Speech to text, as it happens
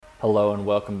Hello and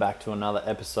welcome back to another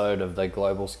episode of the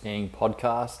Global Skiing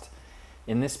Podcast.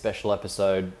 In this special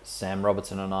episode, Sam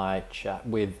Robertson and I chat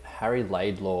with Harry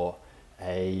Laidlaw,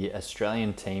 a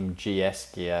Australian Team GS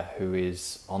skier who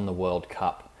is on the World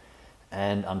Cup.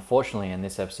 And unfortunately in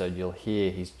this episode you'll hear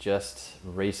he's just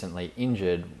recently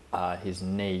injured his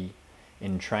knee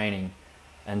in training.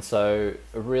 And so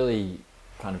a really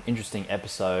kind of interesting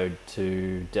episode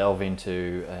to delve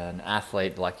into an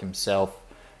athlete like himself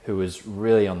who was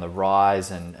really on the rise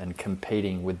and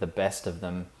competing with the best of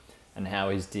them, and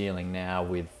how he's dealing now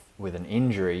with an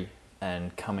injury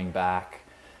and coming back.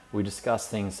 We discuss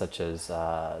things such as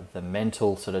the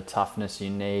mental sort of toughness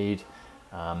you need,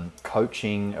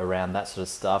 coaching around that sort of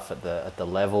stuff at the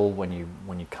level when you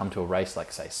come to a race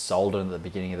like say Solden at the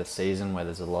beginning of the season, where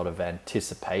there's a lot of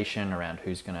anticipation around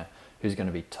who's gonna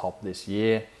be top this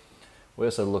year. We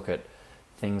also look at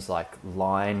things like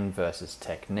line versus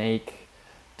technique,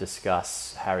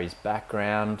 discuss Harry's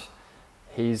background.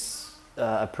 He's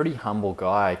a pretty humble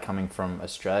guy coming from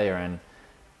Australia,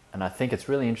 and I think it's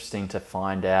really interesting to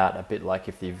find out, a bit like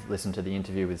if you've listened to the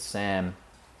interview with Sam,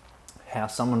 how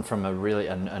someone from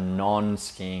a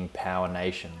non-skiing power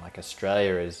nation like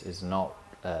Australia is not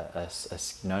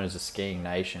known as a skiing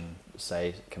nation,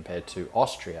 say, compared to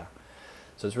Austria.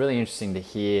 So it's really interesting to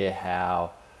hear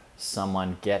how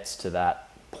someone gets to that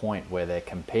point where they're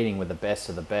competing with the best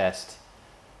of the best,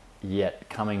 yet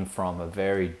coming from a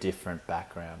very different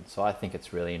background. So I think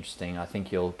it's really interesting. I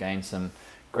think you'll gain some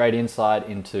great insight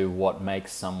into what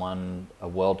makes someone a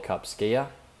World Cup skier.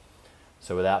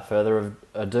 So without further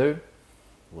ado,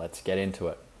 let's get into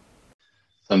it.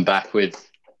 I'm back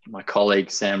with my colleague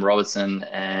Sam Robertson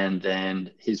and then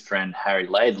his friend Harry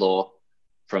Laidlaw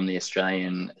from the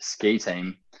Australian ski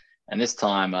team. And this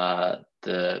time,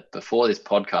 before this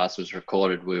podcast was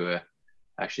recorded, we were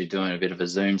actually doing a bit of a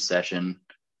Zoom session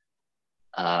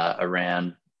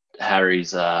around Harry's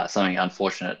something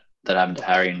unfortunate that happened to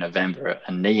Harry in November,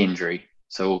 a knee injury.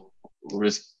 So we'll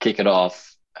just kick it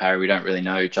off. Harry, we don't really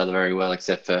know each other very well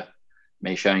except for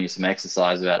me showing you some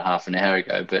exercise about half an hour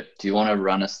ago. But do you want to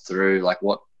run us through like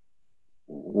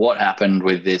what happened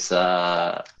with this? You're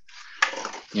on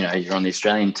the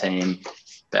Australian team.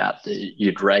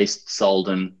 You'd raced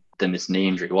Solden, then this knee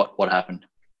injury. What happened?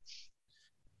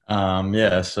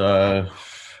 So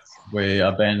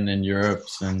I've been in Europe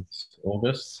since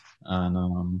August,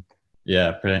 and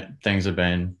things have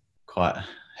been quite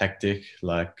hectic,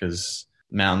 like because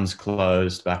mountains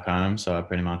closed back home, so I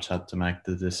pretty much had to make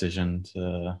the decision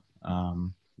to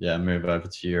move over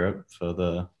to Europe for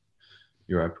the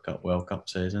Europa Cup World Cup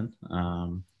season.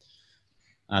 And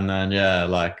then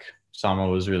summer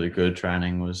was really good,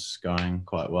 training was going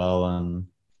quite well, and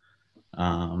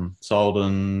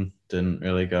Solden didn't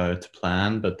really go to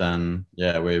plan, but then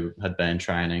we had been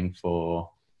training for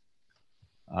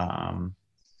 6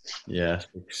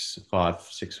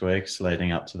 weeks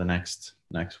leading up to the next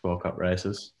World Cup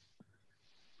races.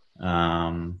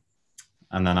 And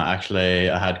then I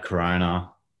had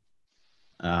Corona.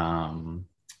 When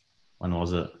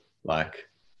was it? Like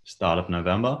start of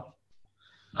November.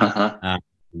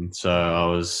 So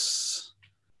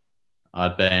I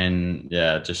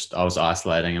was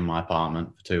isolating in my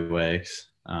apartment for 2 weeks.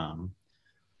 I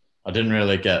didn't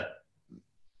really get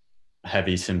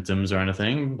heavy symptoms or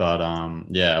anything, but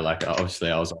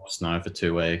obviously I was off snow for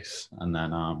 2 weeks, and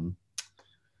then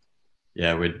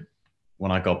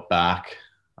when I got back,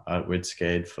 we'd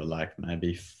skied for like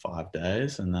maybe 5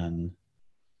 days,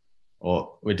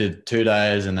 or we did 2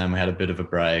 days, and then we had a bit of a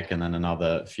break, and then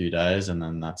another few days, and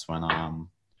then that's when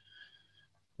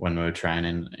we were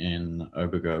training in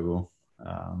Obergurgl.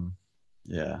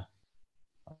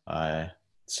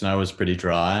 Snow was pretty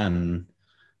dry, and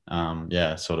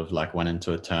sort of like went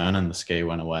into a turn, and the ski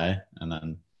went away, and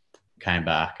then came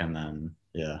back, and then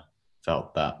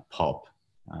felt that pop,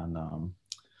 and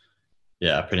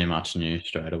I pretty much knew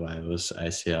straight away it was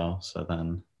ACL. So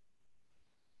then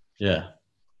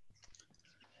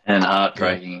And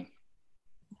heartbreaking.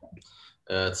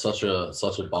 It's such a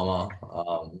bummer,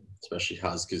 especially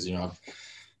because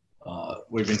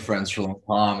we've been friends for a long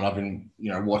time, and I've been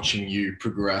watching you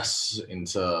progress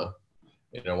into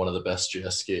one of the best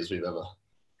GS skiers we've ever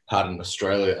had in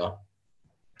Australia.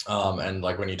 And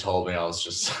like when you told me, I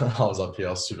was up here,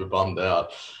 I was super bummed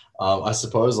out. I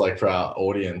suppose like for our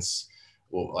audience,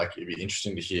 well, like it'd be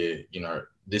interesting to hear,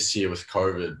 this year with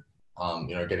COVID,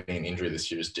 getting an injury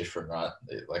this year is different, right?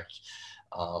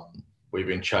 We've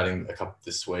been chatting a couple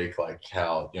this week, like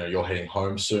how, you're heading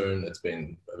home soon. It's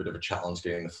been a bit of a challenge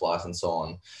getting the flight and so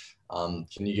on.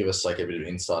 Can you give us like a bit of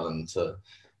insight into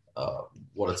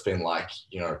what it's been like,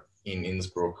 in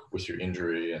Innsbruck with your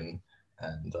injury, and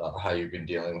and how you've been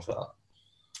dealing with that.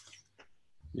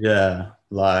 Yeah,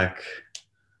 like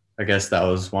I guess that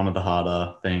was one of the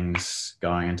harder things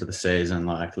going into the season,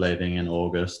 like leaving in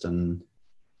August and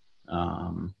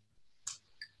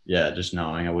just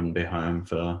knowing I wouldn't be home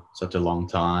for such a long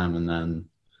time, and then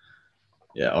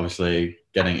obviously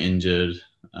getting injured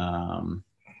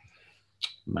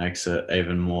makes it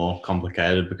even more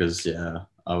complicated because it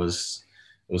was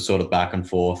sort of back and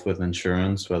forth with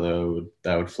insurance whether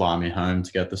they would fly me home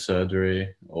to get the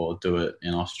surgery or do it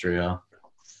in Austria.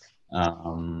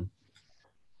 And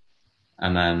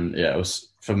then it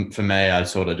was for me, I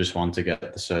sort of just wanted to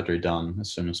get the surgery done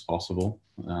as soon as possible,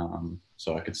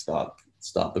 so I could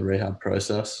start the rehab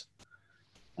process.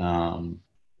 Like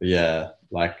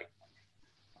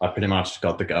I pretty much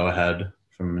got the go ahead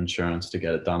from insurance to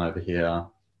get it done over here.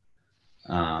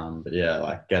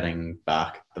 Like getting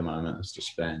back at the moment has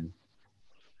just been.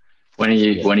 When are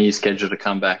you scheduled to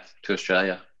come back to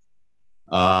Australia?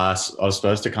 I was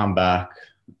supposed to come back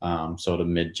sort of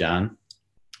mid-Jan.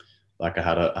 Like I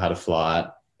had a flight,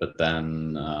 but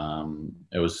then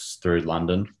it was through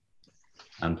London,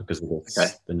 and because of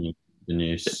the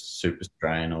new super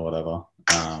strain or whatever,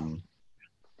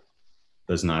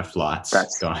 there's no flights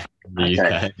going to the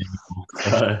UK anymore.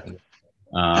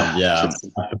 So,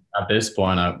 at this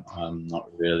point, I'm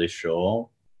not really sure,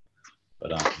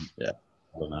 but I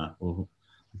don't know. I'm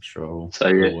sure. So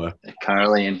you're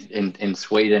currently in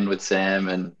Sweden with Sam,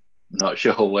 and not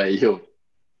sure where you'll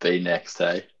be next,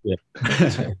 hey? Yeah.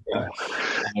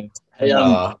 Hey,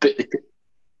 I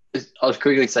was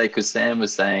quickly say, because Sam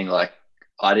was saying like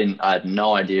I had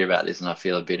no idea about this, and I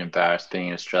feel a bit embarrassed being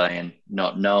an Australian,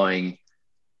 not knowing.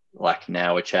 Like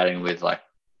now we're chatting with like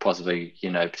possibly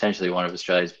potentially one of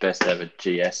Australia's best ever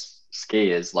GS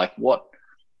skiers. Like what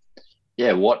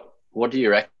do you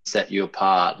reckon set you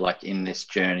apart like in this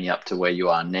journey up to where you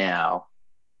are now,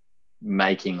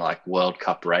 making like World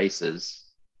Cup races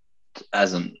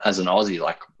as an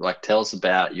Aussie? Like tell us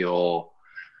about your,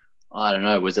 I don't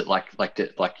know, was it like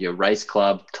your race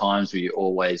club times? Were you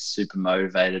always super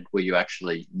motivated? Were you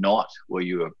actually not? Were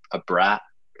you a brat?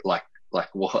 What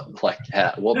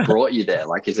brought you there?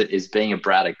 Like, is being a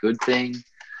brat a good thing?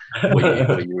 Were you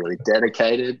really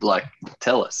dedicated? Like,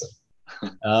 tell us.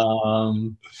 Like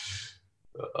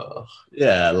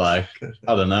I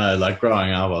don't know. Like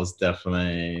growing up, I was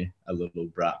definitely a little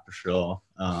brat for sure.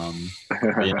 I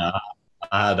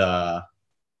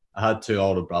had two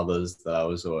older brothers that I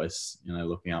was always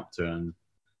looking up to, and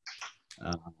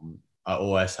I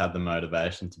always had the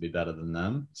motivation to be better than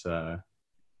them. So.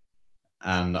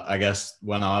 And I guess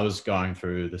when I was going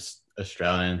through this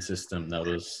Australian system, there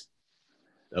was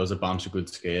a bunch of good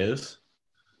skiers.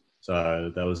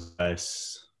 So there was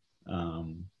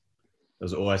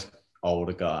always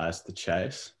older guys to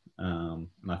chase, and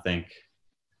I think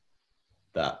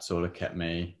that sort of kept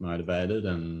me motivated.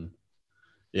 And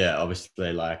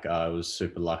obviously, like I was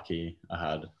super lucky. I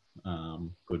had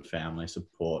good family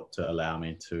support to allow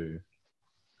me to.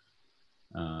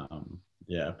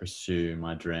 Pursue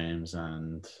my dreams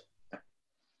and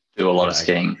do a lot of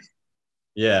skiing.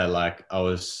 Like I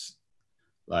was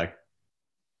like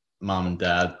mum and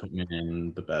dad put me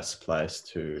in the best place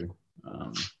to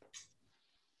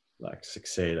like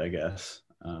succeed, I guess.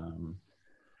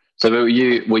 So were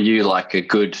you like a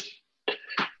good,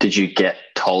 did you get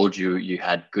told you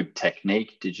had good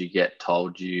technique? Did you get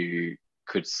told you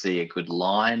could see a good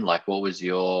line? Like what did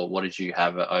you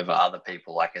have over other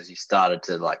people? Like as you started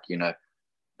to like,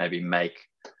 maybe make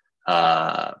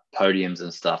podiums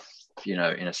and stuff,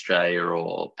 in Australia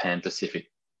or Pan-Pacific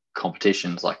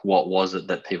competitions, like what was it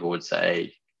that people would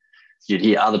say, you'd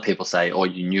hear other people say, or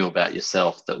you knew about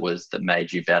yourself that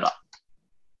made you better?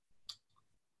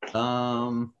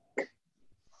 I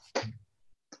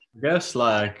guess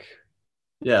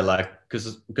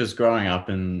because growing up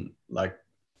in like,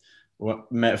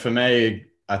 for me,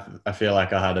 I feel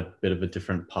like I had a bit of a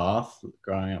different path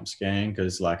growing up skiing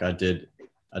because like I did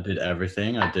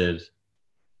everything. I did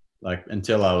like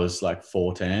until I was like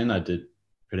 14, I did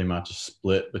pretty much a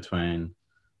split between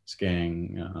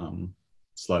skiing,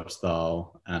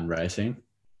 slopestyle and racing.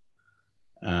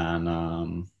 And I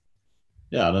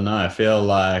don't know. I feel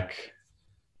like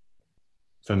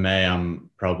for me, I'm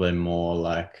probably more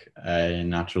like a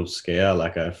natural skier,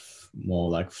 like more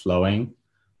like flowing.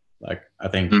 Like I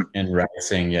think in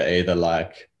racing, you're either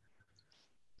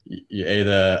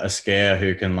a skier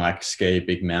who can like ski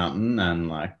big mountain and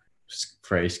like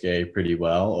free ski pretty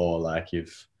well, or like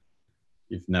you've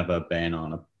never been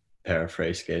on a pair of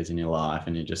free skis in your life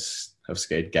and you just have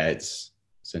skied gates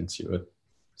since you were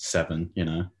 7.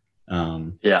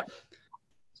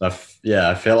 So I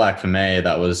feel like for me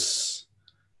that was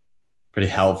pretty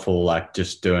helpful, like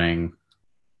just doing,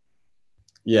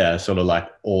 yeah, sort of like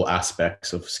all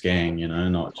aspects of skiing, you know,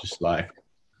 not just like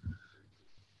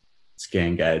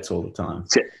skiing gates all the time.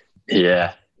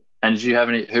 Yeah. And did you have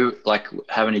any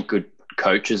good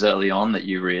coaches early on that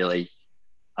you really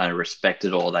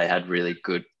respected, or they had really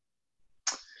good,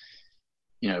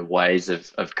 ways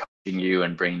of coaching you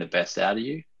and bringing the best out of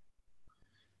you?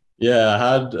 Yeah, I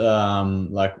had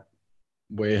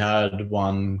we had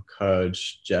one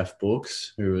coach, Jeff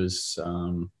Brooks, who was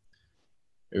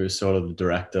sort of the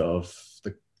director of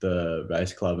the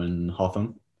race club in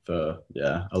Hotham for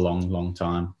a long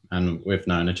time, and we've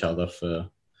known each other for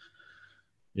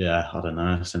I don't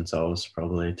know, since I was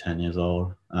probably 10 years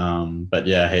old. But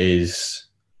yeah, he's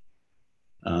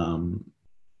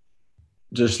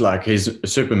just like, he's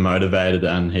super motivated,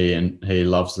 and he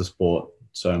loves the sport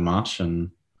so much.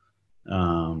 And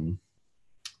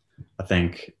I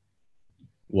think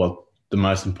what the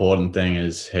most important thing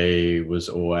is, he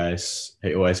always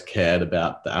cared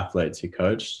about the athletes he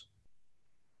coached.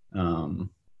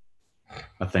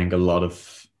 I think a lot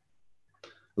of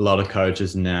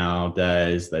coaches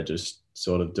nowadays, they just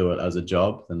sort of do it as a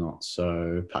job. They're not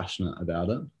so passionate about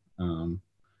it.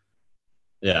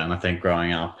 And I think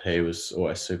growing up, he was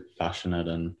always super passionate,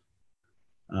 and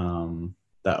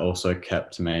that also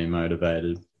kept me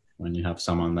motivated when you have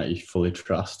someone that you fully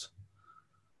trust.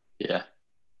 Yeah,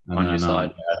 and on your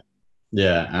side.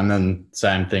 Yeah, and then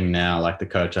same thing now, like the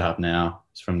coach I have now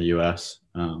is from the US,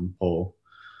 Paul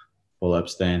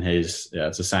Epstein. It's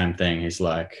the same thing. He's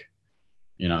like,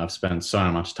 I've spent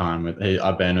so much time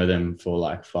I've been with him for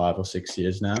like 5 or 6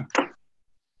 years now.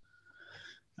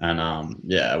 And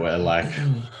we're like,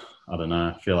 I don't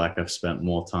know, I feel like I've spent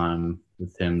more time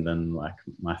with him than like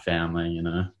my family,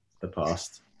 the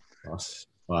past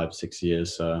 5-6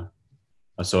 years. So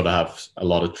I sort of have a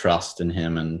lot of trust in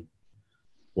him and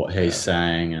what he's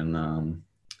saying. And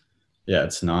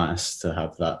it's nice to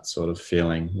have that sort of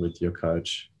feeling with your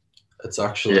coach. It's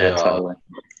actually totally.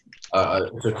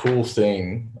 It's a cool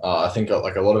thing. I think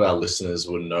like a lot of our listeners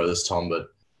wouldn't know this, Tom, but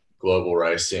Global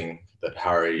Racing, that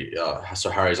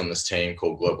Harry's on this team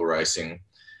called Global Racing.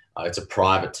 It's a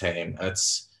private team, and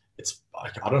it's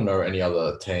like, I don't know any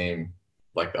other team,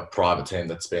 like a private team,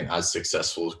 that's been as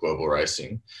successful as Global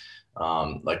Racing.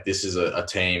 Like, this is a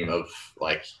team of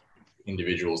like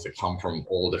individuals that come from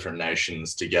all different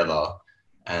nations together.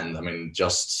 And I mean,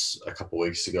 just a couple of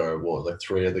weeks ago, like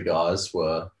 3 of the guys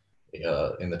were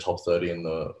in the top 30 in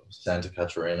the Santa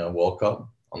Catarina World Cup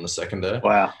on the second day.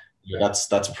 Wow.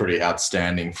 That's pretty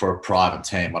outstanding for a private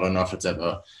team. I don't know if it's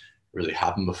ever really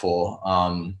happened before.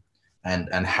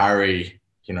 And Harry,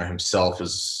 himself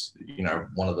is,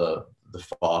 one of the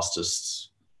fastest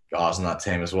guys on that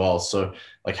team as well. So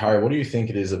like, Harry, what do you think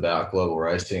it is about Global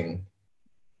Racing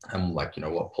and like,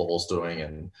 what Paul's doing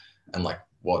and like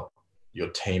what your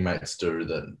teammates do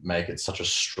that make it such a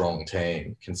strong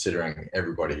team, considering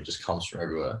everybody just comes from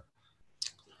everywhere?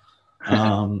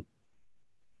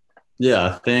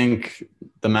 I think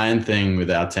the main thing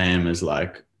with our team is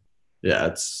like,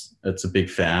 it's a big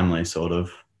family, sort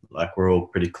of. Like, we're all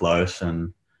pretty close,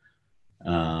 and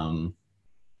we're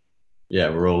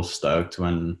all stoked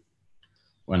when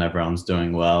everyone's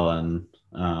doing well, and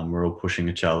we're all pushing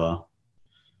each other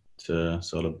to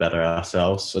sort of better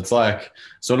ourselves. It's like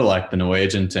sort of like the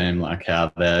Norwegian team, like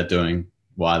how they're doing,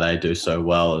 why they do so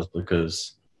well is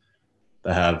because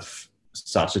they have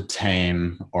such a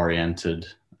team oriented.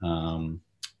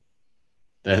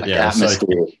 They're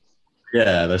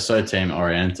so team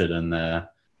oriented, and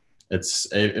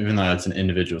it's, even though it's an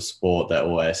individual sport, they're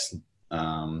always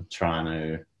trying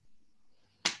to,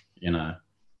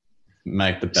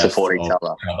 make the best support each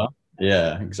other.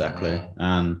 Yeah, exactly.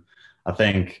 And I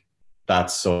think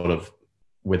that's sort of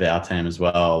with our team as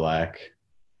well. Like,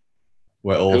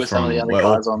 we're all Who are some of the other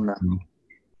guys on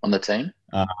the team?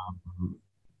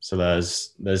 So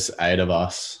there's 8 of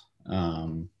us.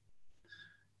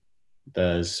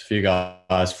 There's a few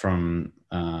guys from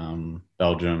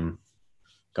Belgium,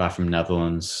 guy from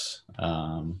Netherlands,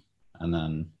 and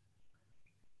then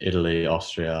Italy,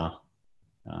 Austria.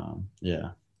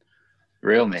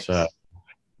 Real mix. So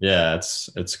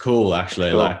it's cool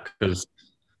actually. Cool. Like, because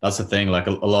that's the thing. Like,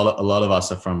 a lot of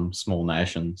us are from small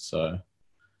nations, so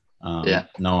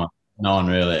no one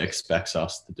really expects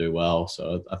us to do well.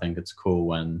 So I think it's cool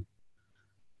when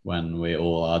we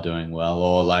all are doing well.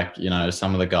 Or like,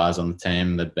 some of the guys on the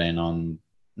team, they've been on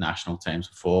national teams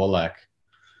before. Like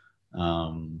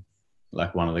one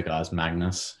of the guys,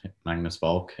 Magnus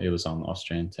Volk, he was on the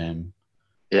Austrian team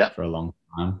for a long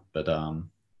time. But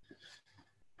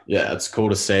it's cool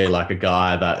to see like a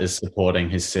guy that is supporting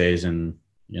his season,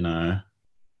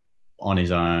 on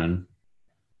his own,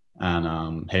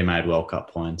 and he made World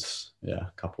Cup points. Yeah,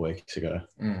 a couple of weeks ago.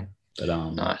 But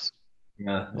Nice.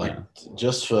 Yeah, like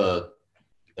just for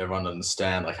everyone to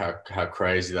understand, like how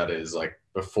crazy that is. Like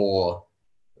before,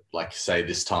 like say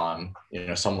this time, you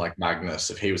know, someone like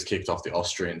Magnus, if he was kicked off the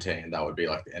Austrian team, that would be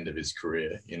like the end of his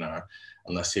career, you know,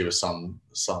 unless he was some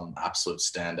absolute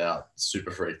standout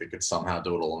super freak that could somehow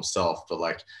do it all himself. But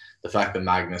like the fact that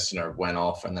Magnus, you know, went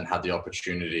off and then had the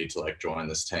opportunity to like join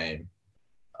this team,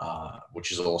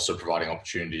 which is also providing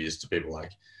opportunities to people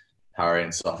like Harry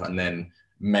and stuff, and then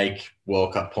make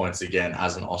World Cup points again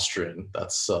as an Austrian.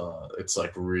 That's it's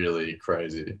like really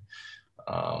crazy.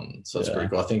 So it's pretty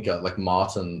cool. I think like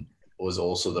Martin was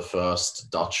also the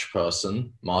first Dutch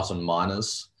person, Martin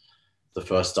Miners, the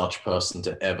first Dutch person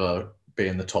to ever be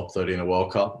in the top 30 in a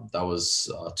World Cup. That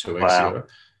was 2 weeks ago.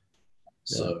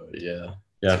 So yeah.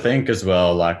 I think as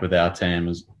well, like with our team,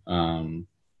 is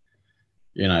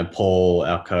you know, Paul,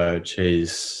 our coach,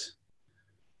 he's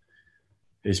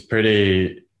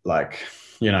pretty like,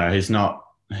 you know, he's not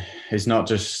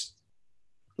just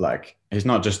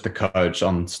the coach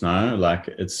on snow. Like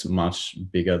it's much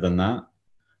bigger than that.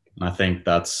 And I think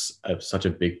that's such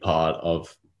a big part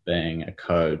of being a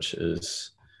coach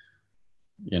is,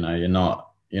 you know, you're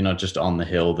not just on the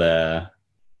hill there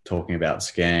talking about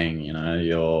skiing, you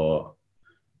know,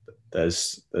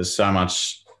 there's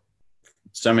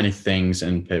so many things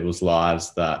in people's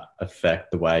lives that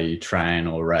affect the way you train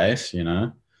or race, you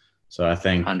know? So I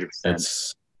think 100%.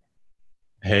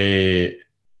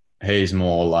 He's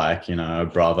more like, you know, a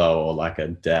brother or like a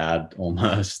dad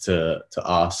almost to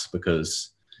us,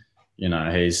 because, you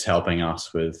know, he's helping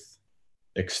us with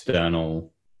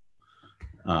external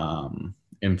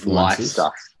influences. Life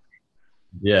stuff.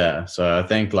 Yeah. So I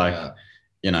think like,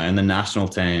 you know, in the national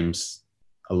teams,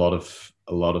 a lot of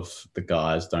the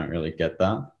guys don't really get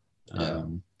that.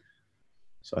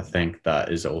 So I think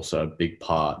that is also a big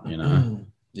part, you know?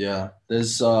 Yeah.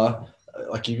 There's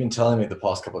like you've been telling me the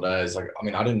past couple of days, like, I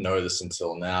mean, I didn't know this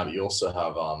until now, but you also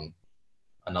have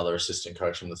another assistant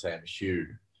coach from the team, Hugh.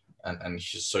 And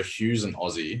so Hugh's an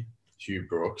Aussie, Hugh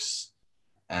Brooks.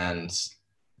 And,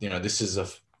 you know, this is a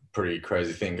pretty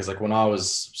crazy thing because like when I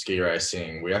was ski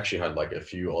racing, we actually had like a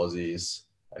few Aussies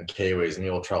and Kiwis and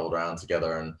we all traveled around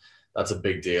together. And that's a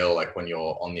big deal. Like when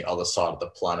you're on the other side of the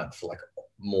planet for like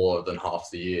more than half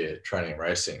the year training and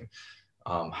racing.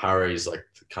 Harry's like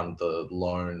kind of the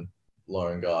lone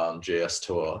guy on GS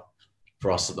tour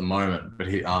for us at the moment. But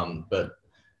but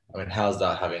I mean, how's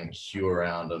that having Hugh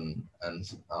around and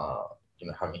you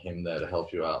know, having him there to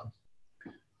help you out?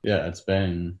 Yeah, it's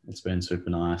been super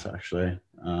nice actually,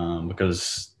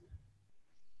 because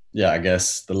I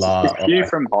guess the last. Is Hugh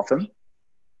from Hotham?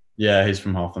 Yeah, he's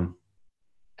from Hotham.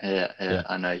 Yeah,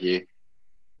 I know Hugh.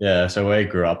 Yeah, so we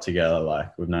grew up together.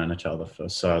 Like we've known each other for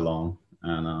so long,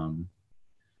 and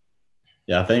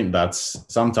I think that's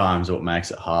sometimes what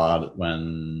makes it hard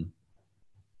when,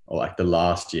 or like the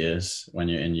last years when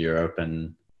you're in Europe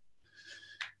and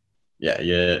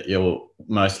you're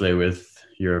mostly with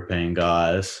European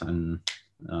guys and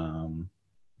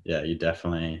you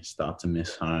definitely start to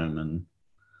miss home and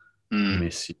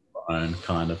miss your own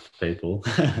kind of people.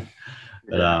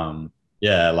 But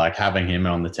like having him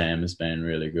on the team has been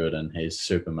really good and he's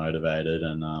super motivated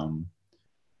and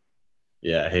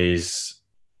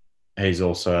he's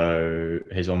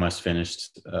almost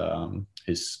finished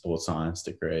his sports science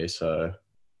degree, so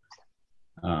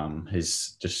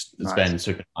it's been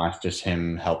super nice just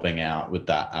him helping out with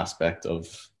that aspect of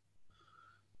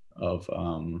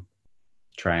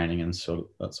training and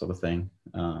that sort of thing.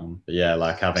 But yeah,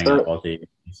 like having an Aussie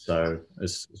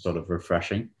is sort of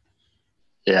refreshing.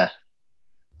 Yeah,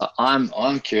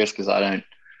 I'm curious because I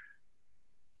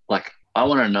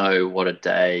want to know what a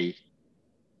day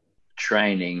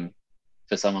training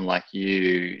for someone like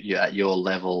you at your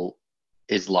level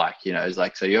is like. You know, it's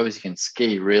like, so you obviously can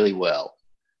ski really well.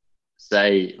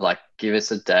 Say, like, give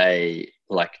us a day,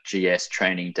 like GS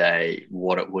training day,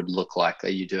 what it would look like. Are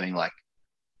you doing like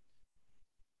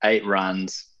 8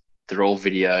 runs? They're all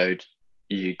videoed.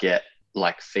 You get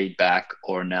like feedback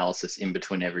or analysis in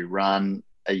between every run.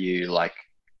 Are you like,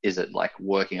 is it like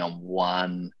working on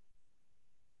one?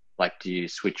 Like, do you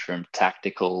switch from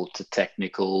tactical to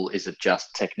technical? Is it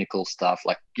just technical stuff?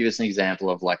 Like, give us an example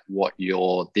of like what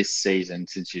this season,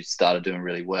 since you started doing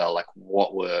really well, like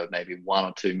what were maybe 1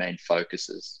 or 2 main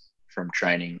focuses from a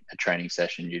training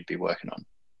session you'd be working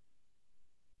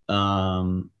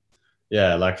on?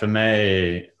 Like for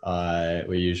me,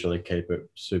 we usually keep it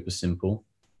super simple.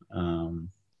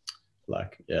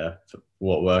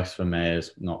 What works for me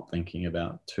is not thinking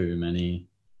about too many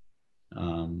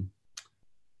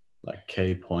like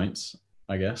key points,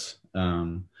 I guess.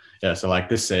 Yeah, so like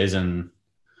this season,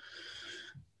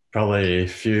 probably a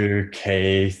few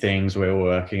key things we're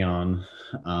working on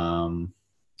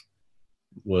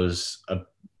was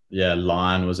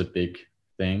line was a big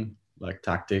thing, like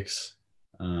tactics.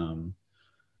 So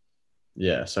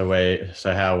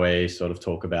how we sort of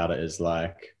talk about it is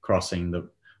like crossing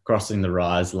the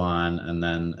rise line and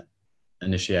then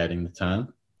initiating the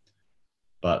turn.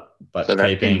 But So that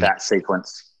in keeping that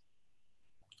sequence.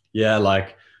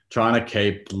 like trying to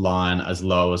keep the line as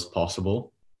low as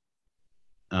possible.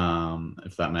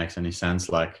 If that makes any sense,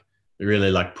 like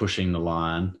really like pushing the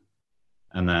line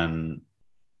and then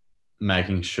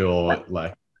making sure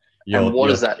like And what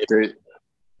does that do?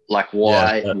 Like,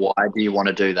 why do you want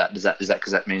to do that? Is that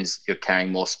because that means you're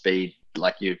carrying more speed,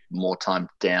 like you're more time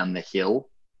down the hill?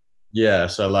 Yeah,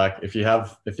 so like if you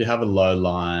have a low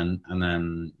line and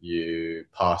then you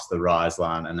pass the rise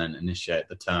line and then initiate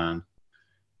the turn,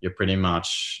 you're pretty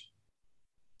much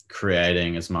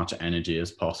creating as much energy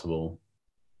as possible.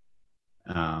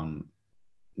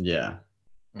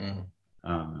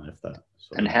 If that.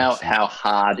 And how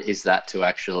hard is that to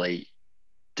actually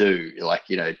do? Like,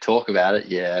 talk about it,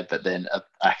 yeah, but then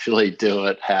actually do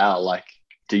it. How? Like,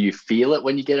 do you feel it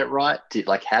when you get it right?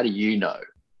 How do you know?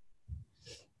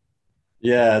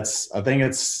 Yeah, I think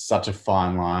it's such a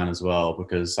fine line as well,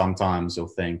 because sometimes you'll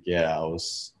think,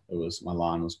 my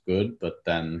line was good, but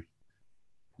then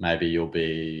maybe you'll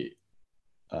be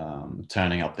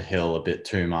turning up the hill a bit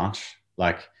too much.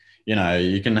 Like, you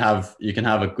can have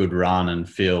a good run and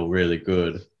feel really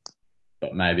good,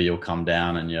 but maybe you'll come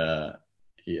down and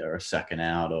you're a second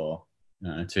out or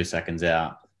 2 seconds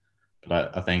out.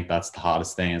 But I think that's the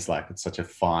hardest thing. It's like it's such a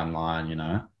fine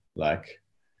line, like.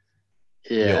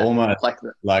 Yeah, you're almost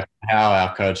like how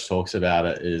our coach talks about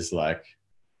it is like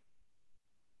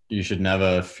you should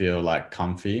never feel like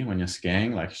comfy when you're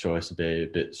skiing. Like you should always be a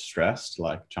bit stressed,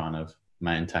 like trying to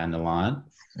maintain the line.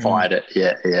 Fight it.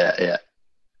 Yeah.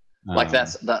 Like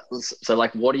that's. So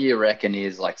like, what do you reckon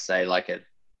is like, say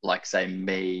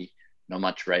me, not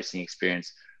much racing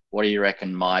experience. What do you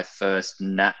reckon my first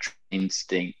natural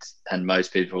instinct and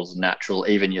most people's natural,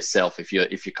 even yourself, if you're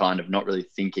kind of not really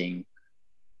thinking,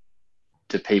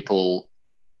 do people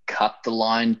cut the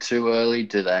line too early?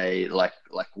 Do they like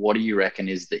what do you reckon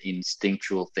is the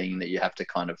instinctual thing that you have to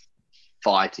kind of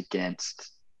fight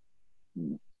against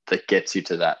that gets you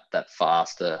to that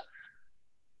faster?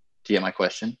 Do you get my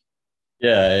question?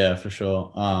 Yeah, for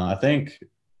sure. I think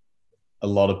a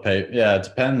lot of people, it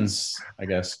depends, I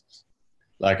guess.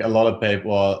 Like a lot of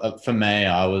people, well, for me,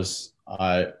 I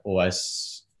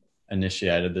always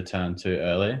initiated the turn too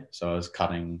early. So I was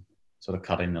cutting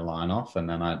the line off, and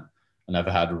then I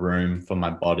never had room for my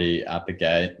body at the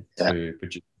gate to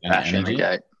produce any energy. The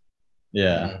gate.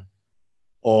 Yeah. Mm-hmm.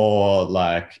 Or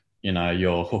like,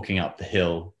 you're hooking up the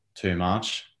hill too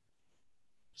much.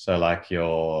 So like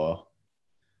you're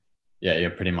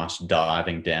pretty much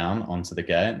diving down onto the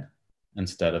gate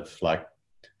instead of like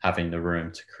having the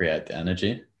room to create the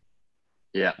energy.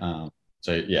 Yeah.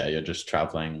 So yeah, you're just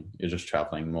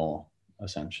traveling more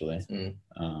essentially.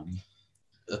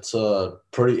 That's a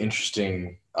pretty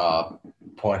interesting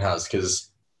point, Has,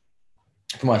 because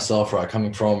for myself, right,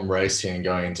 coming from racing and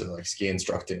going into like ski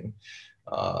instructing,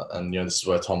 and this is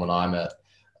where Tom and I met.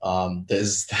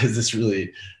 There's this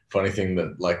really funny thing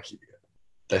that like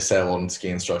they say a lot in ski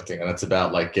instructing, and it's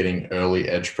about like getting early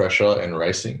edge pressure in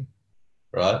racing,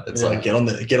 right? It's like get on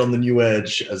the new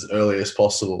edge as early as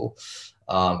possible,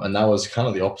 and that was kind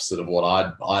of the opposite of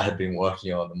what I had been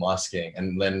working on in my skiing,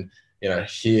 and then.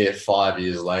 Here 5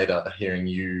 years later, hearing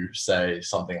you say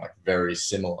something like very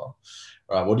similar,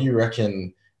 right? What do you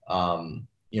reckon? A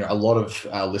lot of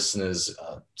our listeners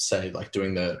say like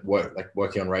doing the work, like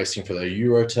working on racing for their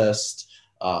Euro test.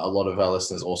 A lot of our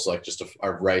listeners also like just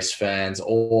are race fans,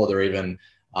 or they're even,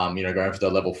 going for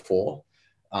their level 4.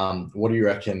 What do you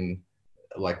reckon?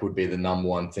 Like would be the number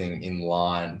one thing in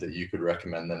line that you could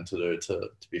recommend them to do to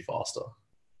be faster?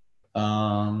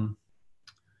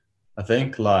 I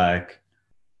think like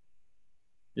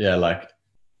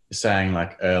saying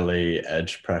like early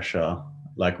edge pressure,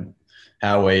 like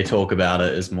how we talk about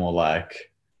it is more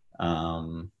like,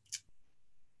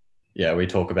 we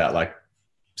talk about like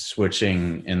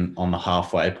switching on the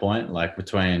halfway point, like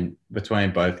between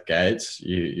both gates,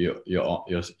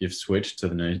 you've switched to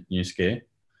the new ski.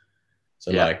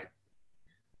 So like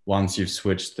once you've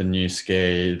switched the new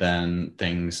ski, then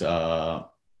things are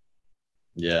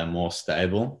more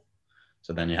stable.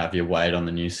 So then you have your weight on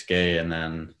the new ski, and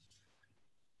then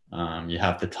you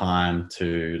have the time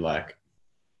to like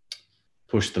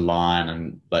push the line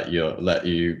and let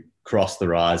you cross the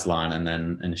rise line and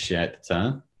then initiate the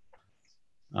turn.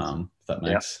 If that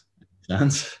makes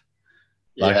sense.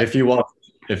 Like if you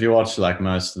watch like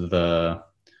most of the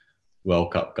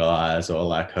World Cup guys, or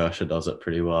like Hirscher does it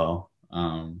pretty well.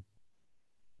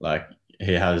 Like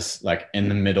he has like in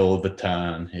the middle of the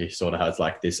turn, he sort of has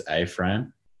like this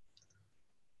A-frame.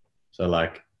 So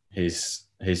like he's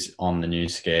on the new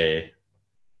ski,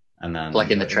 and then like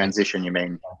in the transition, you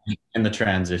mean? In the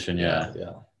transition, yeah.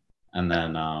 Yeah. And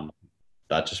then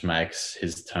that just makes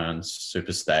his turns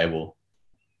super stable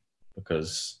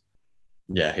because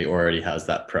he already has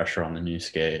that pressure on the new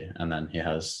ski, and then he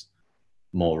has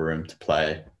more room to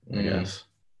play, I guess.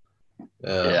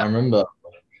 I remember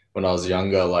when I was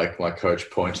younger, like my coach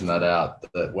pointing that out,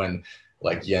 that when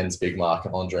like Jens Bigmark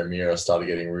and Andre Mira started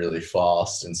getting really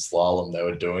fast in slalom, they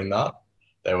were doing that.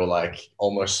 They were like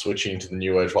almost switching to the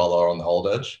new edge while they were on the old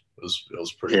edge. It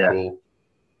was pretty cool.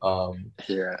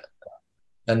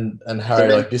 And Harry,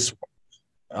 so like this.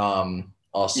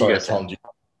 Sorry, Tom.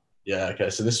 Okay.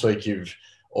 So this week you've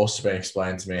also been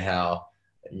explaining to me how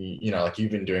you know, like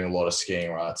you've been doing a lot of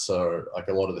skiing, right? So like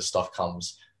a lot of this stuff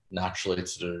comes naturally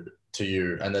to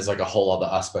you, and there's like a whole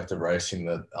other aspect of racing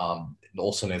that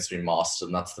also needs to be mastered,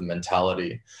 and that's the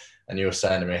mentality. And you were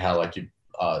saying to me how like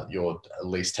you're at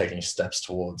least taking steps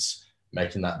towards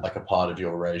making that like a part of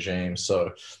your regime.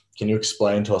 So can you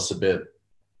explain to us a bit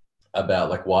about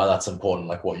like why that's important,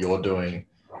 like what you're doing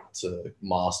to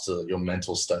master your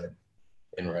mental state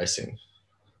in racing?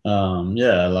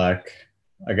 Like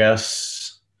I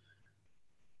guess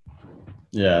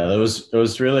it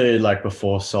was really like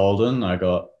before Solden I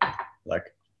got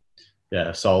like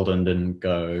Solden didn't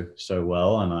go so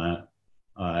well, and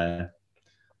I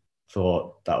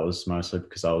thought that was mostly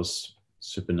because I was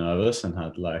super nervous and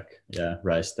had like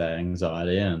race day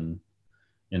anxiety, and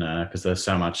you know, because there's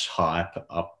so much hype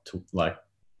up to like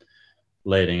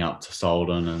leading up to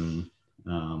Solden, and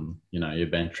you know,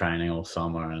 you've been training all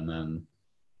summer, and then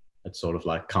it sort of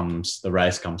like the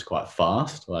race comes quite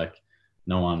fast. Like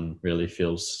no one really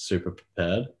feels super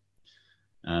prepared.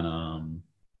 And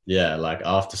like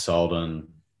after Solden,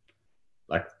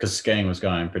 like because skiing was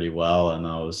going pretty well and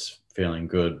I was feeling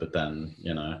good, but then,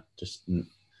 you know, just as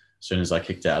soon as I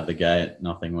kicked out of the gate,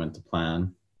 nothing went to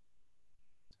plan.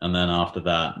 And then after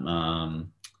that,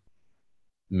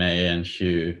 me and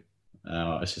Hugh,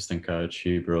 our assistant coach,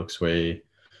 Hugh Brooks, we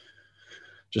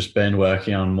just been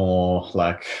working on more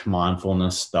like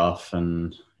mindfulness stuff,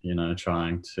 and, you know,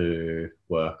 trying to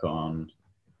work on,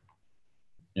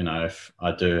 you know, if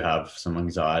I do have some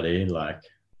anxiety, like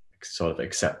sort of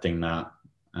accepting that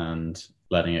and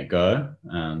letting it go.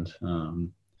 And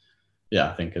I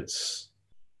think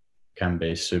can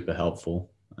be super helpful.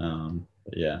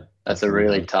 That's a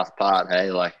really tough part,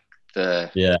 hey? Like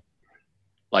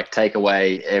like take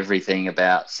away everything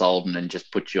about Solden and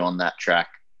just put you on that track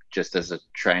just as a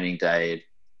training day.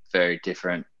 Very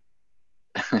different.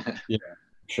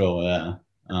 Sure.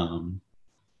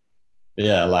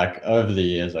 Like over the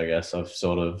years, I guess I've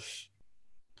sort of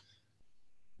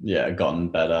gotten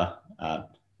better at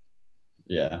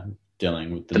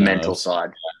dealing with the mental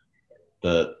side.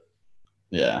 For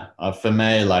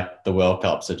me, like the World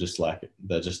Cups are just like,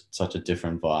 they're just such a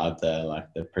different vibe there.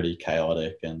 Like they're pretty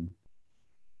chaotic, and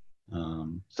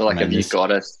so like have you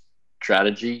got a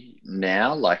strategy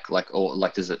now? Or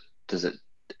does it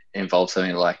involve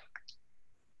something like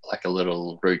a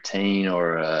little routine,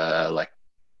 or like,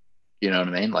 you know what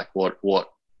I mean? Like what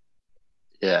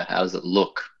how does it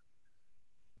look?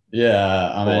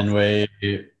 I mean,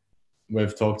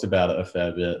 we've talked about it a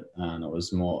fair bit, and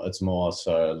it's more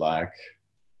so like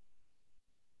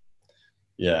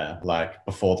like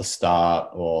before the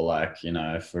start, or like, you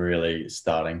know, if we're really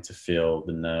starting to feel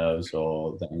the nerves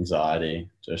or the anxiety,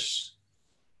 just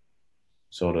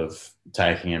sort of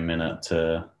taking a minute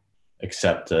to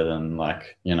accept it, and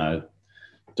like, you know,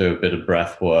 do a bit of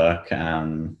breath work,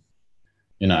 and,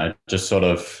 you know, just sort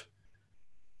of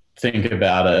think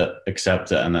about it,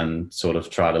 accept it, and then sort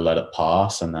of try to let it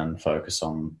pass, and then focus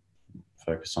on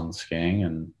the skiing,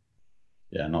 and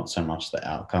not so much the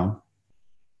outcome.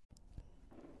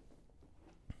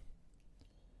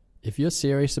 If you're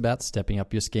serious about stepping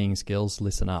up your skiing skills,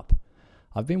 listen up.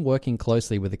 I've been working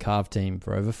closely with the Carve team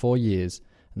for over 4 years,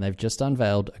 and they've just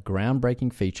unveiled a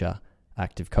groundbreaking feature,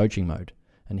 Active Coaching Mode.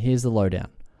 And here's the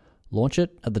lowdown. Launch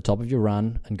it at the top of your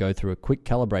run and go through a quick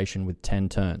calibration with 10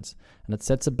 turns, and it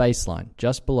sets a baseline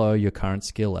just below your current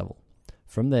skill level.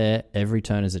 From there, every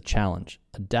turn is a challenge,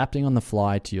 adapting on the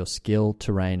fly to your skill,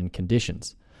 terrain, and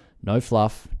conditions. No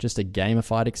fluff, just a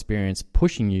gamified experience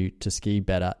pushing you to ski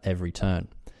better every turn.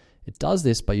 It does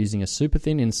this by using a super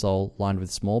thin insole lined with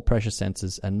small pressure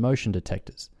sensors and motion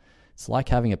detectors. It's like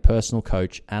having a personal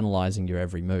coach analyzing your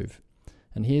every move.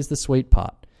 And here's the sweet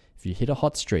part. If you hit a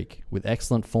hot streak with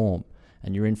excellent form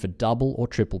and you're in for double or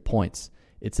triple points,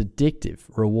 it's addictive,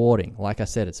 rewarding. Like I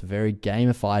said, it's a very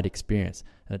gamified experience,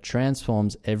 and it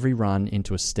transforms every run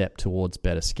into a step towards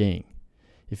better skiing.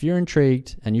 If you're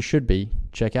intrigued, and you should be,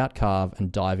 check out Carve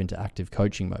and dive into active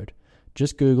coaching mode.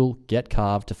 Just Google Get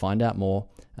Carve to find out more,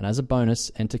 and as a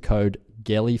bonus, enter code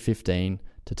GELLY15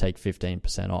 to take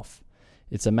 15% off.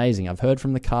 It's amazing. I've heard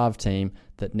from the Carve team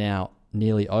that now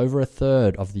nearly over a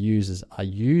third of the users are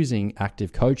using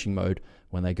active coaching mode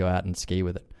when they go out and ski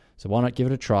with it. So why not give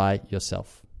it a try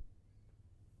yourself?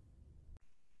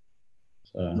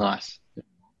 Nice.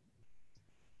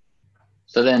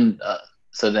 So then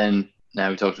now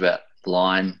we talked about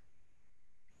line,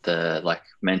 the like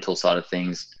mental side of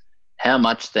things. How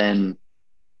much then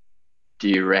do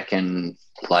you reckon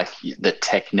like the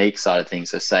technique side of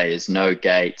things, so say is no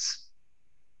gates,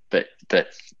 but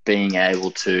being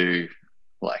able to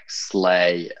like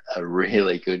slay a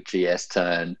really good GS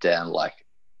turn down like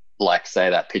say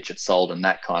that pitch at Solden,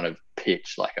 that kind of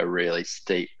pitch, like a really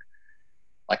steep,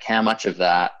 like how much of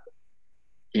that,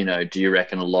 you know, do you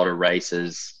reckon a lot of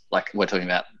racers, like we're talking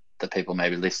about the people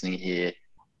maybe listening here,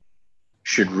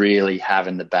 should really have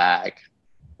in the bag?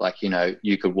 Like, you know,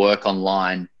 you could work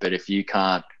online, but if you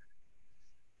can't,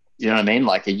 you know what I mean?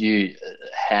 Like,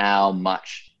 how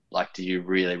much, like, do you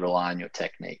really rely on your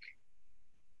technique?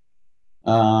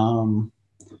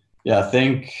 Yeah,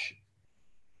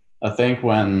 I think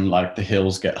when like the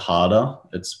hills get harder,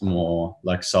 it's more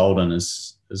like Solden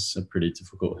is a pretty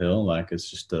difficult hill. Like it's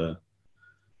just a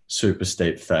super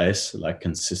steep face, like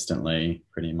consistently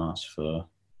pretty much for,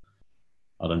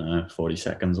 I don't know, 40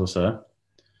 seconds or so.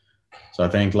 So I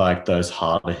think like those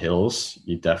harder hills,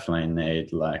 you definitely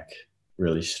need like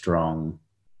really strong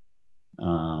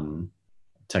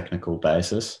technical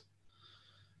basis.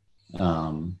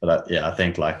 I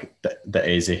think like the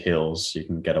easy hills you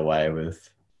can get away with,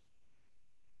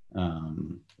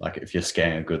 like if you're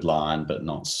skiing a good line but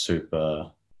not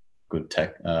super good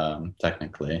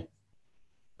technically.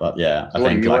 But yeah, so I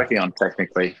think you're working on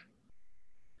technically.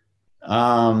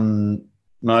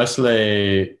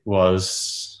 Mostly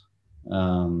was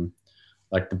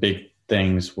like the big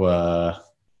things were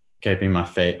keeping my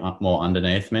feet more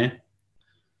underneath me.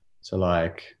 So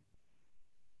like,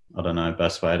 I don't know,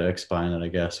 best way to explain it, I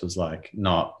guess, was like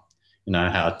not, you know,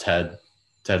 how Ted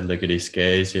Ligety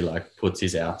skis, he like puts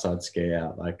his outside ski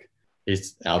out, like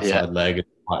his outside leg is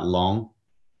quite long,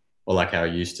 or like how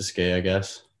he used to ski, I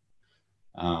guess.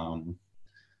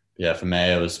 Yeah, for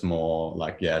me, it was more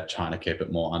like, trying to keep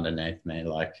it more underneath me,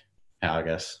 like how I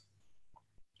guess,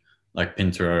 like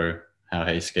Pinturo, how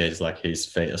he skis, like his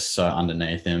feet are so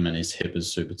underneath him and his hip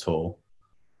is super tall.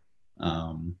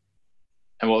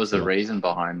 And what was the reason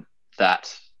behind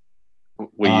that?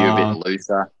 Were you a bit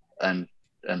looser and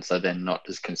so then not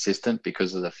as consistent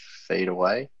because of the feet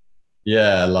away?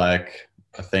 Yeah, like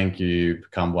I think you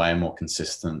become way more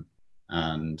consistent,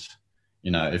 and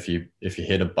you know, if you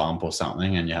hit a bump or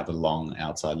something and you have a long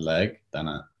outside leg, then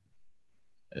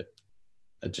it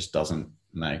just doesn't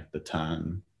make the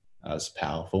turn as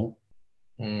powerful.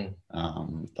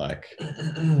 Like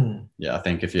I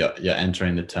think if you're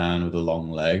entering the turn with a long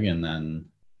leg, and then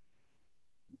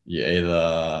you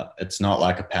either, it's not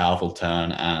like a powerful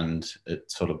turn, and it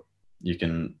sort of, you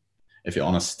can, if you're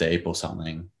on a steep or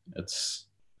something, it's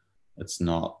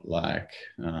not like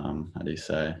how do you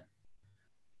say,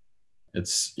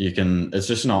 it's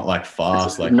just not like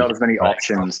fast, like not as many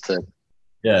options to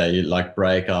you like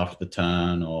break after the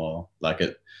turn, or like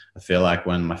it. I feel like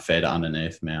when my feet are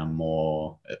underneath me, I'm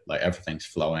more like everything's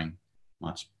flowing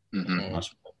much.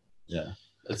 Yeah.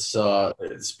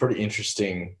 It's pretty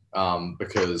interesting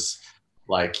because,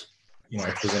 like, you know,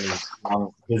 if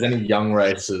there's any young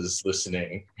racers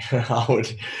listening, I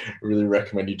would really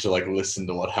recommend you to like listen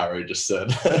to what Harry just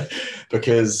said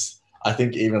because I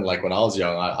think even like when I was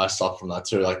young, I suffered from that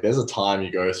too. Like there's a time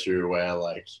you go through where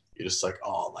like you're just like,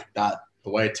 oh, like that, the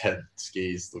way Ted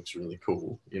skis looks really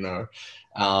cool, you know?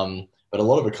 But a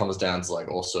lot of it comes down to like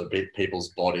also people's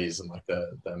bodies and like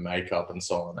their makeup and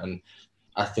so on. And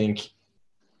I think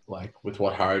like with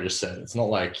what Harry just said, it's not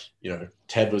like, you know,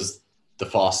 Ted was the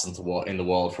fastest in the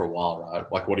world for a while,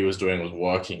 right? Like what he was doing was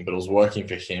working, but it was working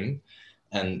for him.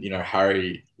 And, you know,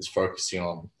 Harry is focusing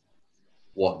on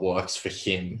what works for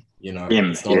him, you know?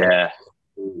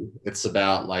 It's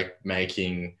about like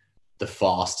making the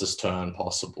fastest turn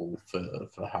possible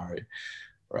for Harry,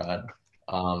 right?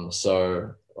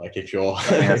 So like if you're, I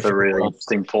think that's a really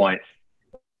interesting point.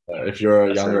 If you're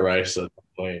a younger racer,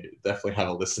 definitely have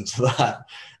a listen to that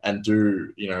and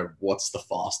do, what's the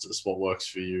fastest, what works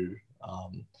for you.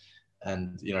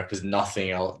 And, because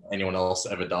nothing anyone else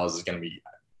ever does is going to be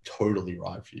totally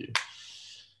right for you.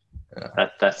 Yeah.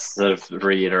 That sort of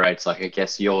reiterates, like, I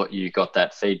guess you got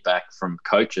that feedback from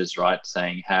coaches, right?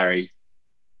 Saying, Harry,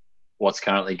 what's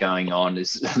currently going on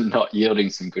is not yielding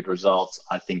some good results.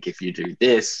 I think if you do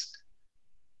this,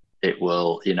 it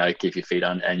will, keep your feet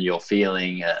on, and you're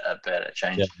feeling a better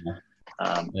change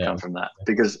come from that.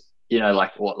 Because,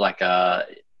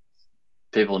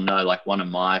 people know, like, one of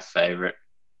my favorite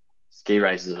ski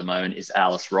races at the moment is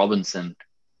Alice Robinson,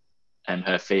 and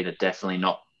her feet are definitely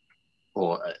not,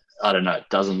 or I don't know, it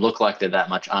doesn't look like they're that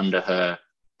much under her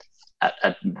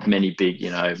at many big,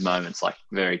 moments, like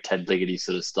very Ted Ligety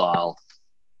sort of style.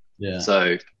 Yeah.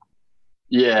 So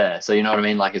you know what I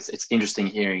mean? Like, it's interesting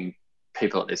hearing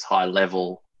people at this high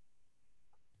level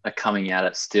are coming at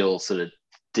it still sort of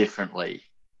differently.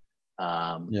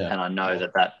 And I know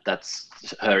that's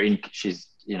her. She's,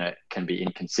 can be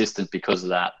inconsistent because of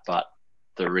that, but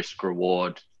the risk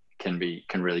reward can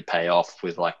really pay off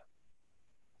with, like,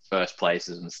 first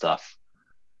places and stuff.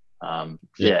 What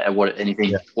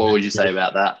would you say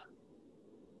about that?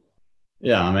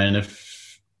 Yeah, I mean,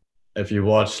 if you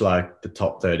watch, like, the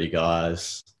top 30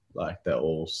 guys, like, they're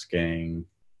all skiing,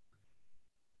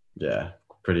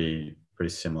 pretty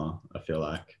similar. I feel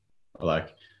like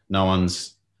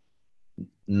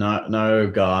no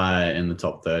guy in the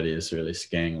top 30 is really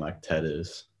skiing like Ted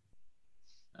is,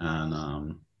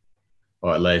 and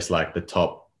or at least, like, the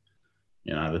top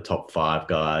 5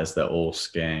 guys, they're all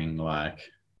skiing, like,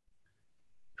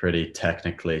 pretty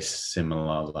technically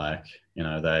similar. Like,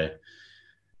 they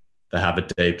have a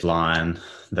deep line,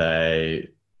 they're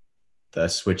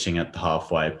switching at the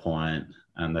halfway point,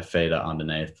 and their feet are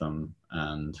underneath them,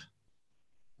 and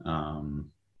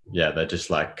they're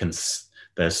just, like,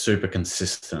 they're super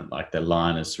consistent. Like, their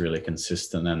line is really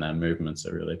consistent, and their movements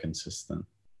are really consistent.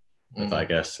 With, I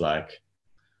guess, like,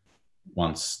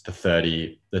 once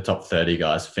the top 30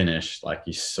 guys finish, like,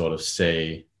 you sort of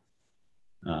see,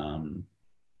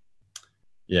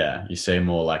 you see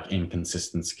more, like,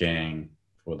 inconsistent skiing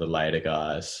for the later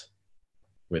guys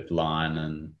with line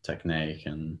and technique,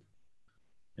 and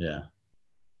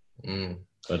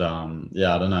but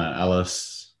I don't know,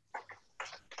 Alice,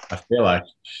 I feel like,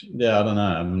 I don't know,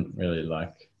 I'm really,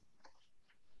 like,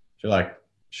 I feel like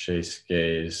she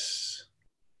skis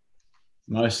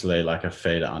mostly, like, her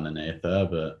feet are underneath her,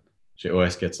 but she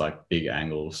always gets, like, big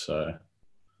angles. So,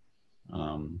 I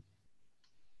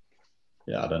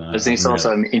don't know. I think it's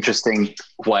also an interesting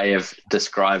way of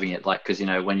describing it, like, because,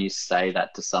 when you say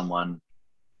that to someone,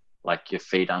 like, your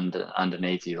feet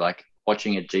underneath you, like,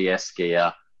 watching a GS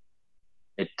skier,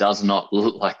 it does not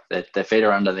look like that their feet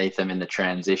are underneath them in the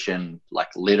transition, like,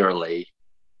 literally.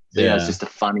 So, it's just a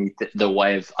funny the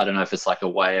way of, I don't know if it's like a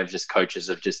way of just coaches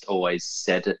have just always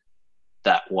said it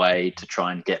that way to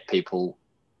try and get people,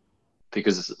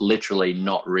 because it's literally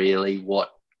not really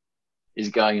what is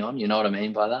going on. You know what I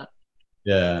mean by that?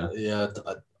 Yeah.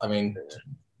 I mean,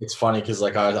 it's funny because,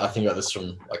 like, I think about this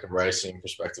from, like, a racing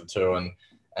perspective too,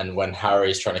 and when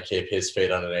Harry's trying to keep his feet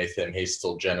underneath him, he's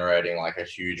still generating, like, a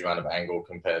huge amount of angle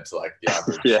compared to, like, the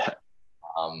average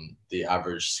the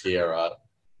average skier, right?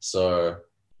 So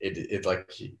it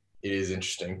is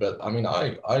interesting. But I mean,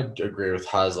 I agree with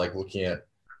Haz, like, looking at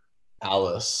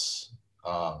Alice,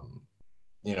 I'd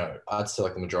say,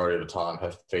 like, the majority of the time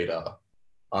her feet are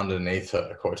underneath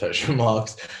her, quotation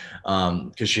marks,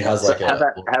 because she has, like, how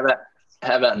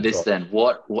about this then?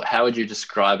 How would you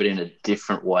describe it in a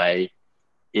different way?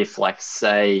 If, like,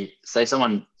 say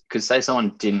someone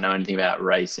didn't know anything about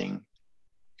racing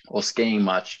or skiing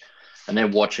much, and they're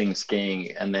watching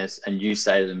skiing, and you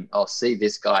say to them, "Oh, see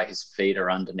this guy, his feet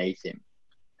are underneath him,"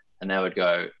 and they would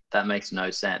go, "That makes no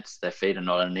sense. Their feet are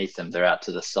not underneath them; they're out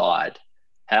to the side."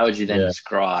 How would you then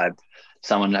describe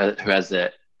someone who has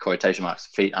their, quotation marks,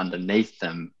 feet underneath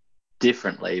them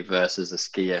differently versus a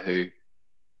skier who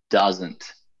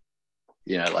doesn't?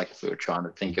 Like, if we were trying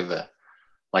to think of a,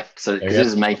 like, so this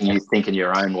is making you think in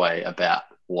your own way about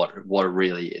what it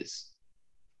really is.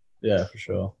 Yeah, for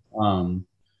sure.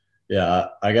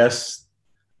 I guess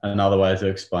another way to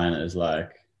explain it is,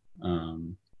 like,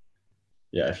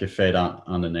 if your feet aren't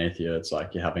underneath you, it's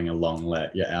like you're having a long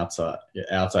leg. Your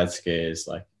outside ski is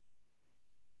like,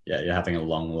 you're having a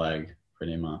long leg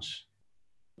pretty much.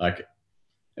 Like,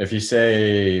 if you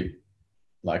see,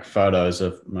 like, photos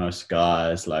of most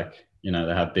guys, like, they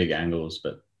have big angles,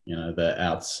 but, their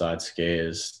outside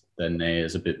skiers, their knee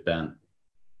is a bit bent.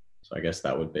 So I guess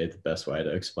that would be the best way to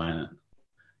explain it.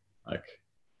 Like,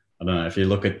 I don't know, if you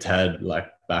look at Ted,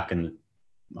 like, back in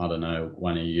I don't know,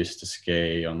 when he used to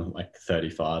ski on like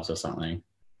 35s or something,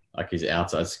 like his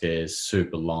outside ski is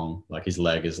super long. Like his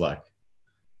leg is like,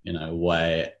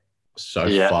 way so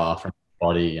far from his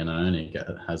body, and he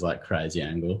has like crazy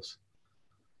angles.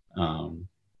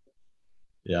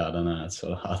 Yeah, I don't know. It's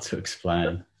sort of hard to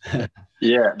explain.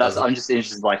 Yeah, I'm just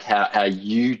interested, like how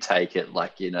you take it,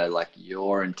 like like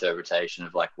your interpretation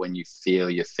of like when you feel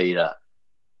your feet are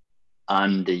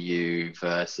under you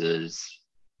versus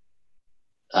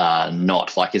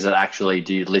not. Like, is it actually?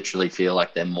 Do you literally feel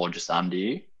like they're more just under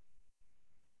you?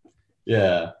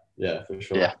 Yeah, for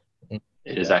sure. Yeah,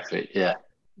 it is actually. Yeah,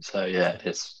 so yeah,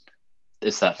 it's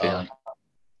that feeling.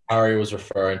 Harry was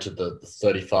referring to the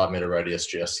 35-meter radius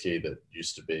jet ski that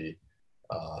used to be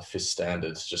FIS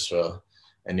standards, just for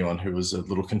anyone who was a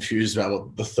little confused about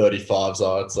what the 35s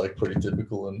are. It's like pretty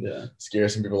typical and scary.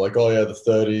 Some people are like, oh yeah, the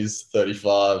 30s,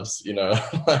 35s,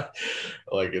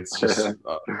 like it's just,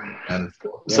 and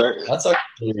so that's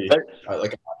actually,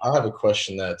 like, I have a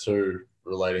question there too,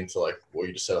 relating to like what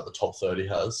you just said, the top 30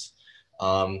 has.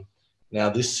 Now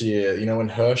this year, when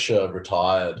Hirscher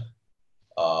retired,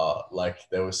 like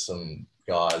there was some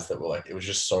guys that were like, it was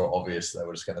just so obvious they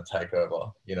were just going to take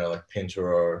over, like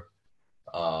Pinturo,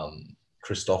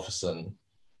 Christopherson,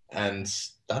 and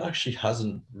that actually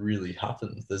hasn't really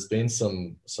happened. There's been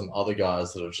some other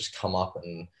guys that have just come up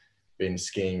and been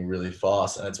skiing really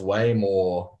fast, and it's way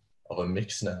more of a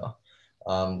mix now.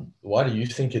 Why do you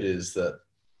think it is that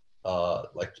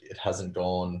like it hasn't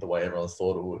gone the way everyone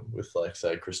thought it would, with like,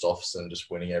 say, Christopherson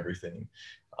just winning everything,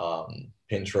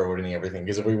 Pinturo winning everything?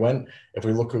 Because if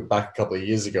we look back a couple of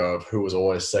years ago of who was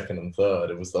always second and third,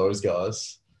 it was those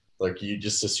guys. Like, you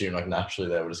just assume like naturally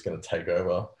they were just going to take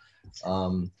over.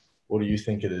 What do you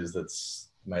think it is that's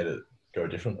made it go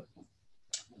differently?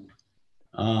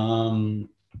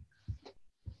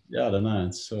 Yeah, I don't know.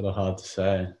 It's sort of hard to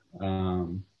say.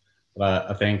 But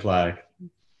I think, like,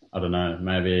 I don't know,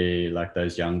 maybe like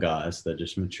those young guys, they're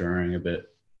just maturing a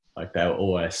bit. Like, they were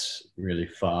always really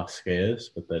fast skiers,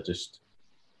 but they're just,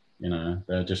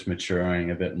 they're just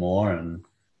maturing a bit more, and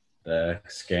they're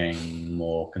skiing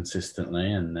more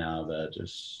consistently, and now they're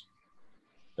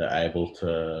able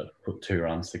to put two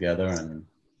runs together. And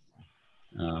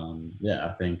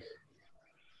I think,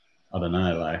 I don't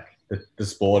know, like the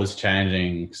sport is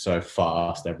changing so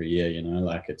fast every year,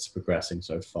 like it's progressing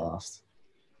so fast.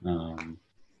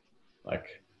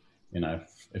 Like,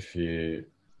 if you,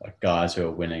 like, guys who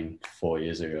are winning 4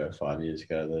 years ago, 5 years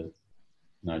ago, there's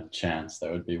no chance they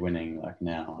would be winning like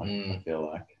now. I feel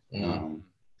like.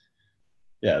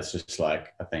 It's just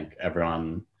like, I think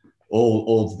everyone,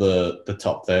 all the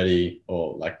top 30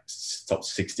 or like top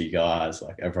 60 guys,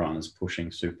 like everyone is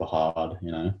pushing super hard,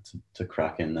 to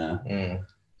crack in there.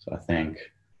 So I think,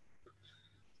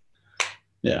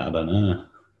 I don't know.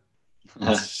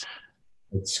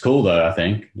 It's cool though. I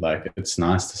think, like, it's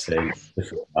nice to see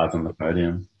different guys on the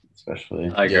podium, especially.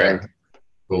 I agree. Yeah.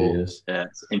 Cool. Yeah,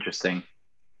 it's interesting.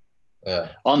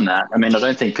 Yeah. On that, I mean, I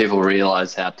don't think people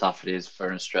realise how tough it is for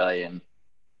an Australian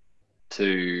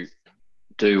to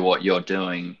do what you're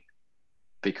doing,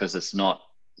 because it's not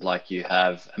like you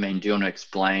have. I mean, do you want to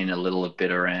explain a little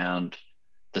bit around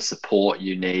the support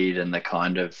you need and the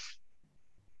kind of,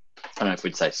 I don't know if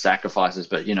we'd say sacrifices,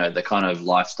 but the kind of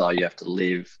lifestyle you have to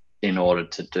live in order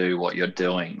to do what you're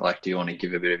doing? Like, do you want to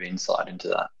give a bit of insight into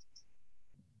that?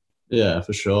 Yeah,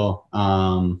 for sure.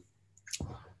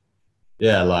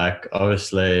 Like,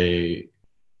 obviously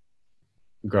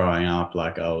growing up,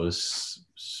 like, I was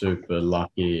super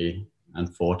lucky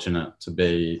and fortunate to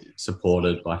be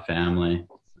supported by family.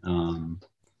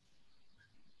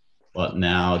 But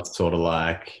now it's sort of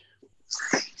like,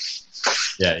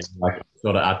 like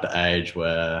sort of at the age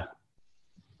where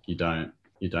you don't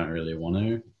really want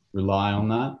to rely on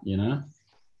that,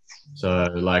 So,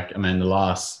 like, I mean, the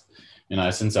last,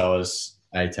 since I was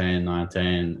 18,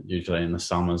 19, usually in the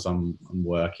summers, I'm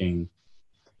working,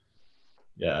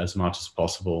 as much as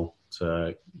possible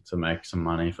to make some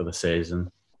money for the season.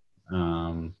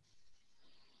 So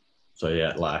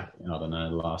like, I don't know,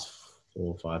 the last 4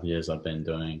 or 5 years I've been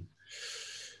doing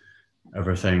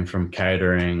everything from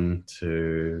catering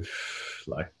to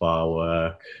like bar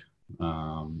work,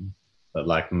 but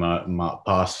like my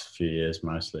past few years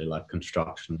mostly like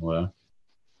construction work,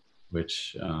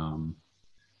 which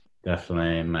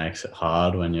definitely makes it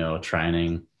hard when you're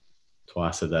training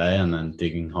twice a day and then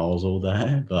digging holes all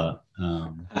day. But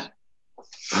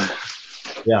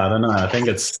I don't know. I think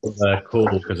it's cool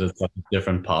because it's like a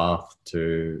different path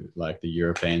to like the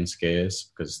European skiers,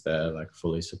 because they're like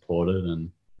fully supported,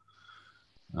 and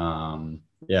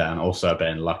and also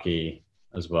been lucky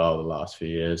as well the last few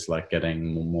years, like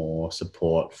getting more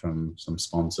support from some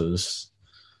sponsors.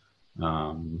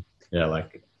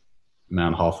 Like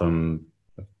Mount Hotham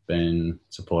have been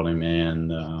supporting me,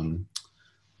 and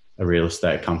a real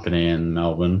estate company in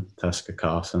Melbourne, Tesca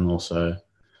Carson, also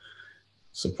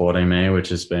supporting me, which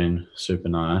has been super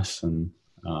nice. And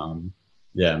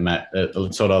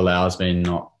it sort of allows me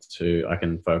I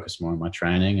can focus more on my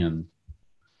training and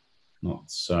not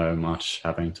so much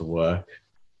having to work,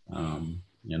 a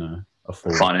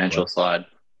full Financial side.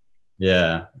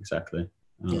 Yeah, exactly.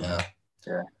 Yeah.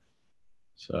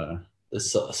 So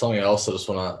There's something else I just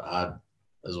want to add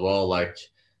as well. Like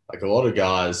a lot of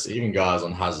guys, even guys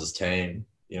on Haz's team,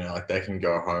 like they can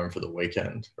go home for the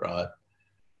weekend, right?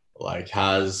 Like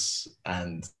Haz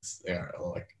and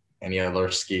like any other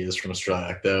skiers from Australia,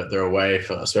 like they're away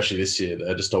for, especially this year,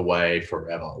 they're just away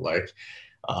forever. Like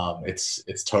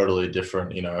it's totally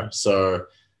different, So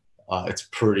it's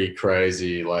pretty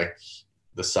crazy, like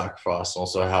the sacrifice and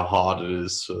also how hard it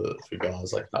is for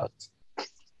guys like that.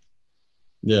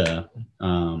 Yeah.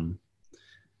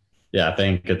 I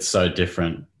think it's so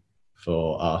different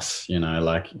for us,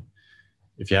 like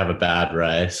if you have a bad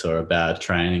race or a bad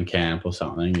training camp or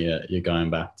something, you're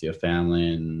going back to your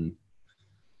family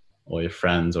or your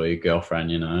friends or your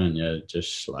girlfriend, and you're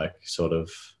just like sort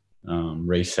of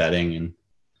resetting, and,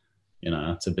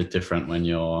 it's a bit different when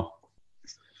you're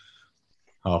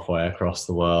halfway across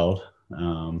the world.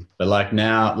 But like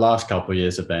now, last couple of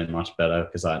years have been much better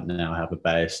because I now have a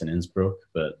base in Innsbruck.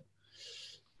 But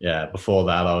yeah, before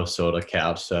that, I was sort of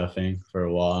couch surfing for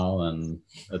a while, and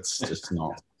it's just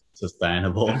not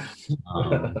sustainable.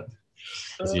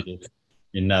 'Cause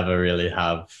you never really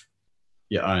have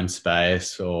your own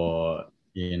space, or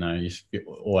you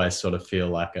always sort of feel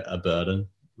like a burden,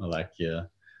 or like you're a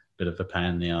bit of a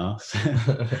pain in the ass.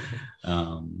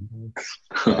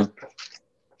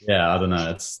 I don't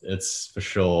know. It's for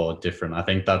sure different. I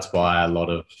think that's why a lot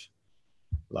of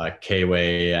like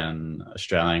Kiwi and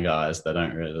Australian guys, they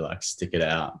don't really like stick it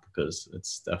out, because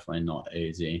it's definitely not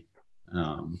easy.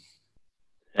 I mean,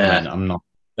 I'm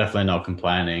definitely not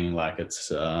complaining. Like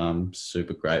it's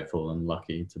super grateful and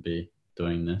lucky to be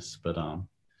doing this, but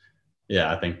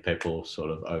I think people sort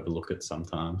of overlook it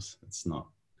sometimes. It's not.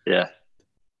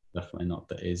 Definitely not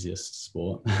the easiest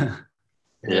sport.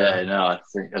 I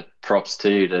think props to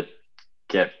you to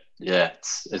get.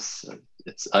 It's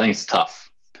I think it's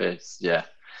tough, but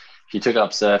if you took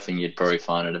up surfing, you'd probably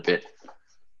find it a bit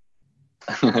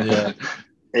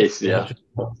easier.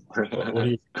 What are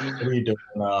you doing?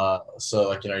 So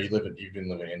like you've been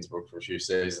living in Innsbruck for a few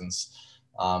seasons.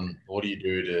 What do you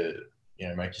do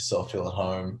to make yourself feel at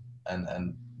home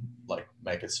and like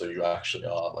make it so you actually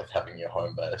are like having your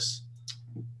home base?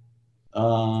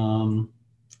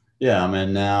 I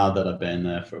mean, now that I've been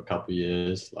there for a couple of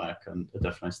years, like I'm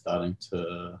definitely starting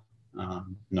to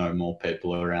know more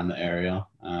people around the area,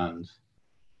 and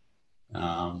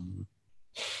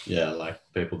like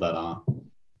people that aren't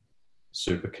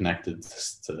super connected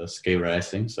to ski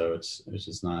racing. So it's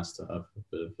just nice to have a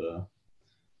bit of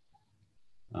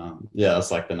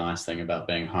that's like the nice thing about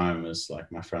being home, is like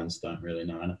my friends don't really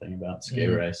know anything about ski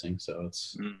racing, so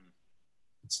it's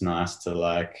nice to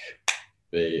like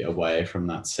be away from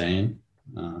that scene.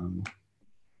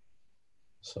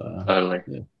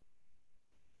 Totally.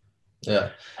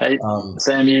 Yeah. Hey,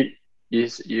 Sam,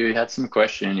 you had some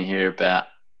question in here about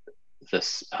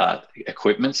this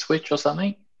equipment switch or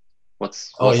something.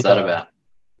 What's that about?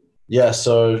 Yeah,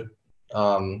 so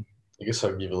I guess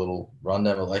I'll give a little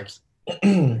rundown. But like,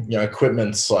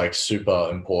 equipment's like super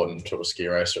important to a ski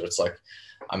racer. It's like,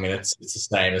 I mean, it's the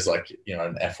same as like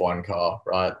an F1 car,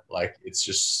 right? like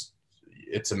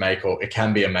it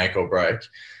can be a make or break.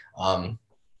 And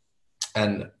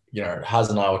Haz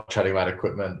and I were chatting about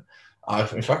equipment.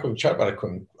 In fact, we chat about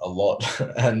equipment a lot.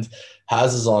 And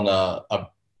Haz is on a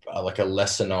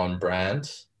lesser known brand,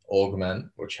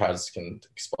 Augment, which Haz can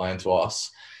explain to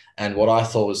us. And what I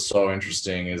thought was so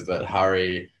interesting is that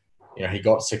Harry, he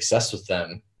got success with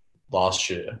them last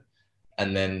year,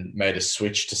 and then made a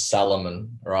switch to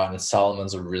Salomon, right? And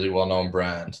Salomon's a really well-known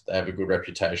brand. They have a good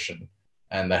reputation,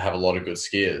 and they have a lot of good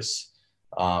skiers.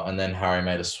 And then Harry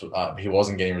he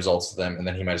wasn't getting results with them, and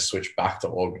then he made a switch back to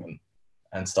Augment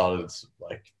and started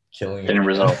like getting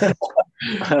results.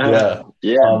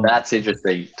 That's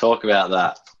interesting. Talk about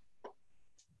that.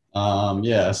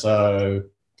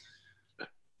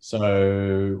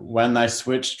 So when they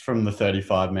switched from the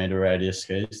 35-meter radius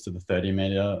skis to the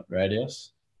 30-meter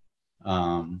radius,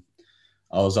 I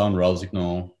was on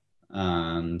Rossignol,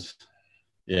 and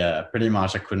pretty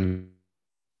much I couldn't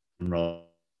roll.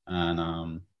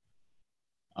 And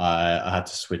I had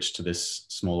to switch to this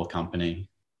smaller company.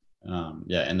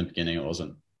 In the beginning, it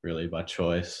wasn't really by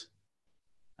choice,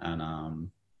 and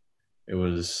it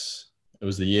was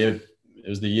the year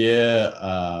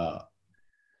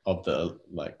of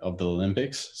the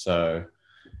Olympics. So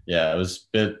yeah, it was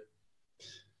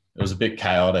a bit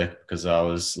chaotic because I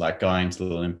was like going to the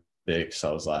Olympics.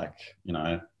 I was like,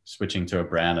 switching to a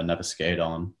brand I never skied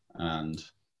on,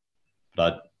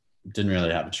 but I didn't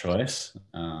really have a choice.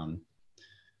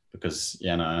 Because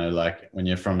like when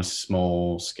you're from a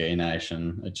small ski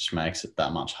nation, it just makes it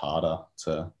that much harder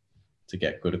to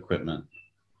get good equipment.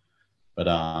 But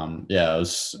it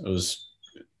was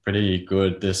pretty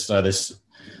good.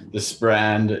 This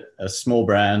brand, a small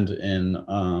brand in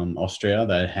Austria,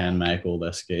 they hand make all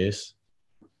their skis,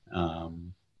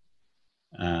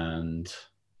 and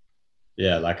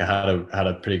yeah, like I had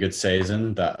a pretty good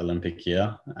season that Olympic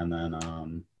year, and then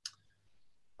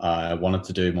I wanted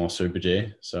to do more Super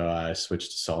G, so I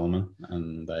switched to Salomon,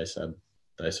 and they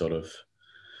sort of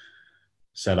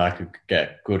said I could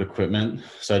get good equipment.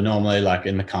 So normally, like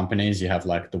in the companies, you have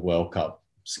like the World Cup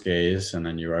skis, and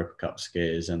then Europa Cup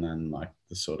skis, and then like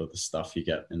the sort of the stuff you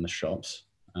get in the shops.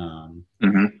 But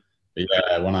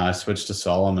yeah, when I switched to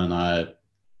Salomon,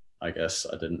 I guess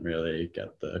I didn't really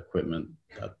get the equipment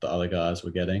that the other guys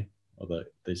were getting, or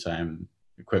the same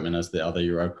equipment as the other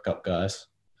Europa Cup guys.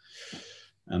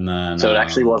 And then so it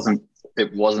actually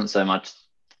wasn't so much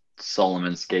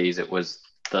Salomon skis, it was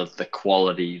the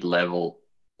quality level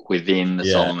within the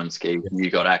Salomon skis you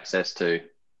got access to.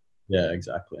 Yeah,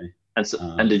 exactly. And so,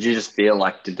 and did you just feel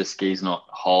like, did the skis not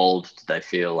hold? Did they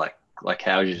feel like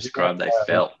how would you describe they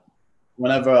felt?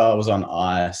 Whenever I was on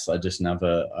ice, I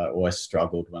always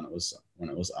struggled when it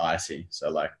was icy. So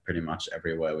like pretty much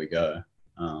everywhere we go.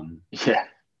 Yeah.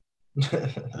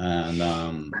 And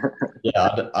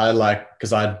I like,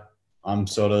 because I'm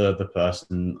sort of the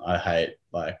person, I hate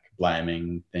like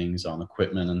blaming things on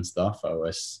equipment and stuff. I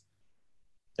always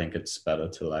think it's better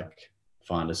to like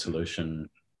find a solution.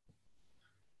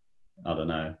 I don't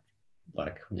know,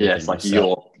 like it's like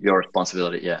yourself. your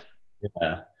responsibility. Yeah.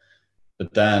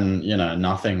 But then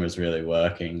nothing was really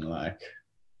working. Like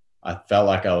I felt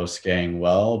like I was skiing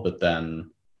well, but then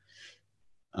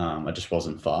I just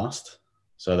wasn't fast.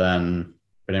 So then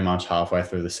pretty much halfway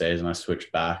through the season, I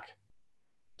switched back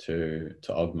to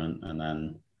Augment, and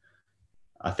then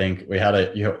I think we had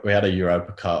a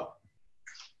Europa Cup.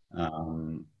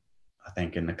 I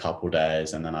think in a couple of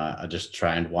days, and then I just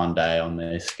trained one day on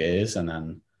these skis, and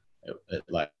then it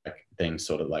like things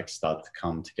sort of like started to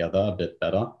come together a bit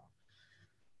better.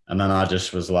 And then I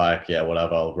just was like, yeah,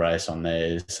 whatever, I'll race on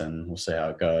these and we'll see how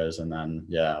it goes. And then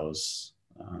I was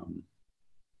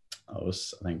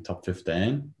I think top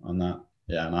 15 on that.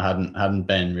 Yeah, and I hadn't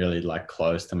been really like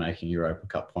close to making Europa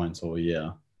Cup points all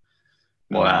year.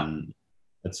 Wow. And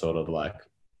it's sort of like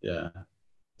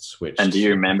switched. And do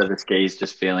you remember the skis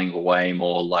just feeling way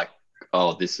more like,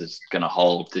 oh, this is gonna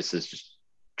hold, this is just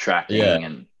tracking,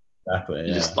 and exactly,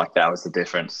 just like that was the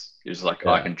difference. It was like,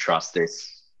 I can trust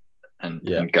this and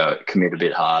go commit a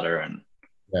bit harder, and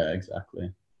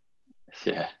exactly.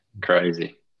 Yeah,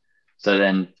 crazy. So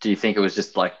then do you think it was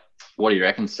just like, what do you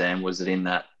reckon, Sam? Was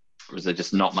there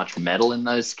just not much metal in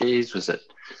those skis?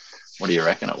 What do you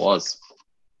reckon it was?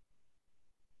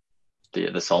 The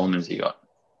Salomons you got?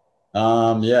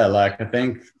 Like I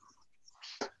think,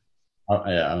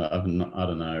 I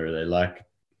don't know really. Like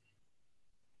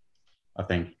I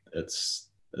think it's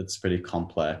pretty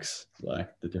complex, like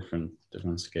the different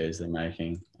skis they're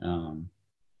making.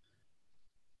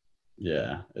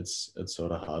 It's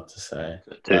sort of hard to say.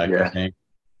 Like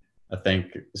I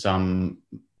think some,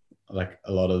 like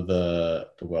a lot of the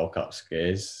World Cup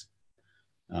skis,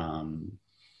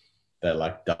 they're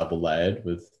like double layered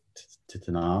with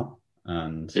titanal,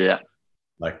 and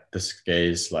like the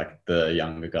skis, like the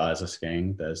younger guys are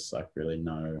skiing, there's really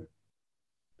no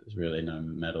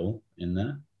metal in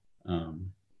there.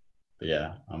 But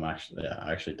yeah,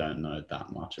 I actually don't know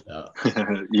that much about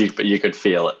you, but you could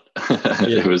feel it.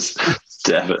 It was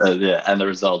definitely, and the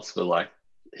results were like,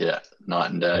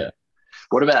 night and day.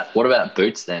 What about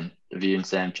boots then? Have you and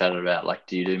Sam chatted about, like,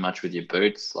 do you do much with your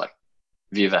boots? Like,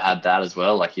 have you ever had that as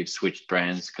well? Like, you've switched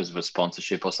brands because of a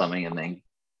sponsorship or something, and then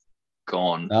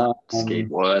gone skied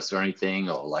worse or anything,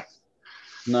 or like?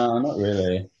 No, not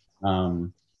really.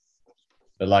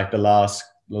 But like the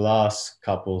last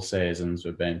couple seasons,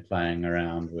 we've been playing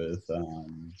around with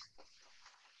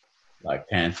like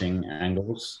canting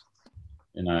angles.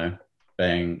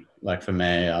 Being like, for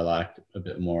me, I like a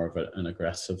bit more of an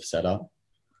aggressive setup.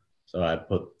 So I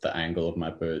put the angle of my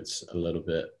boots a little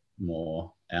bit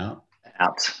more out.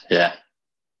 Yeah.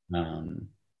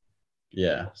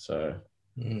 yeah, so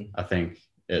Mm. I think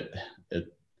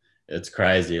it's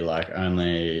crazy. Like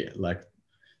only like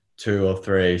 2 or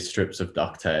 3 strips of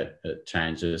duct tape, it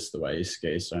changes the way you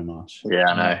ski so much. Yeah,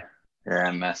 I know.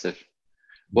 Yeah, massive.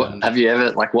 What Yeah. have you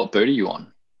ever like? What boot are you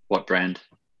on? What brand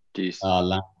do you?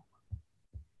 Lang.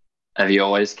 Have you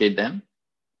always skied them?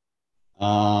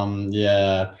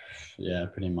 Yeah,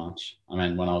 pretty much. I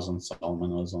mean, when I was on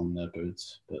Solomon, I was on their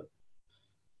boots, but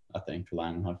I think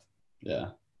Lang have,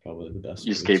 probably the best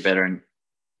You ski boots. better, and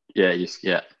yeah,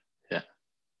 yeah.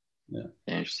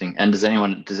 Interesting. And does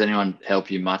anyone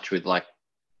help you much with like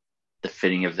the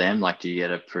fitting of them? Like, do you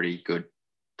get a pretty good,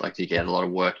 like, do you get a lot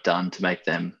of work done to make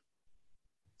them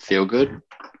feel good?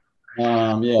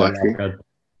 Yeah, Work for like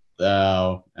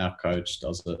our coach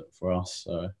does it for us.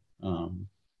 So,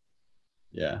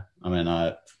 yeah, I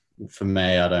mean, for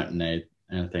me, I don't need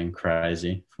anything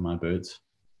crazy for my boots.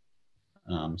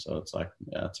 So it's like,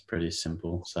 it's a pretty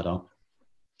simple setup.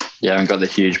 You haven't got the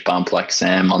huge bump like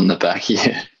Sam on the back of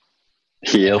your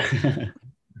heel.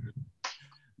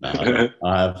 No,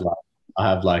 I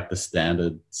have like the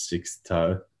standard 6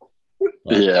 toe.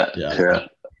 Yeah.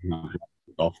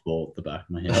 Golf ball at the back of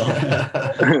my heel.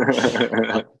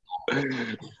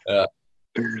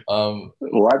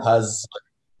 What? Has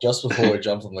just before we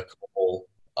jumped on the call,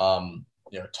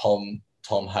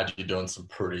 Tom had you doing some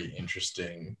pretty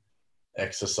interesting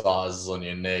exercises on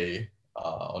your knee,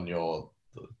 on your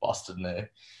busted knee.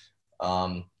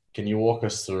 Can you walk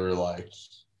us through like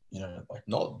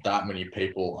not that many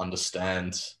people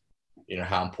understand,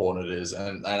 how important it is,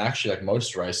 and actually like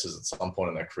most racers at some point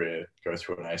in their career go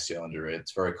through an ACL injury.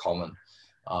 It's very common.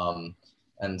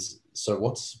 And so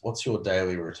what's your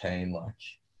daily routine like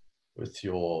with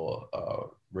your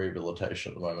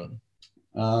rehabilitation at the moment?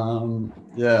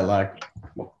 Like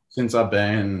since I've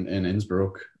been in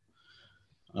Innsbruck,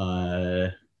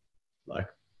 I'm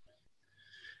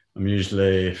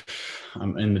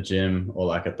in the gym or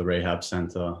like at the rehab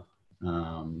center,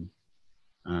 and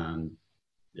I'm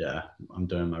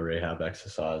doing my rehab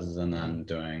exercises and then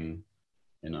doing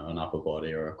an upper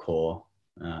body or a core.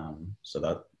 So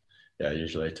that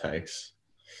usually takes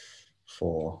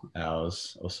 4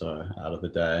 hours or so out of the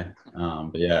day.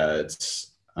 But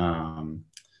it's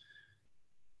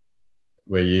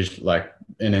we're usually like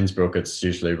in Innsbruck, it's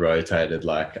usually rotated.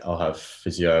 Like I'll have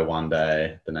physio one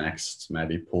day, the next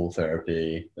maybe pool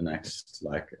therapy, the next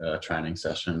like a training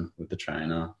session with the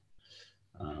trainer.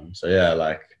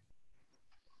 Like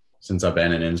since I've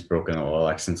been in Innsbruck or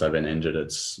like since I've been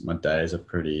injured, my days are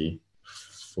pretty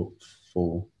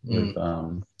full with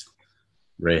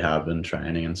rehab and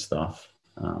training and stuff,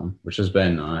 which has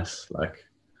been nice. Like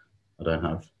I don't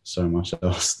have so much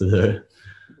else to do.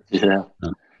 Yeah.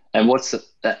 And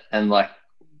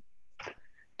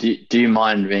do you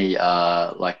mind me,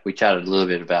 like we chatted a little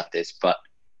bit about this, but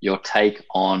your take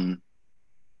on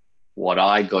what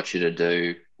I got you to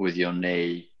do with your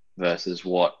knee versus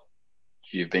what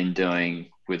you've been doing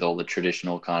with all the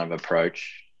traditional kind of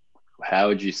approach. How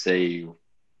would you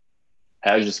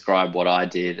describe what I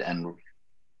did and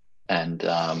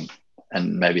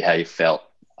maybe how you felt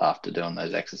after doing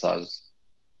those exercises?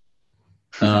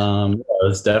 It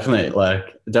was definitely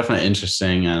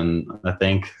interesting, and I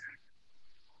think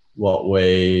what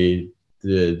we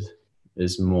did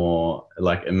is more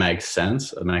like it makes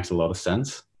sense. It makes a lot of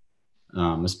sense,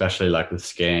 especially like with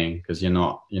skiing, because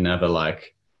you're never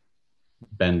like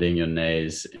bending your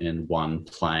knees in one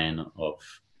plane of.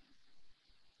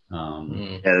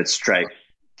 It's straight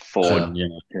forward.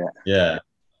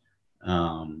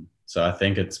 So I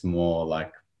think it's more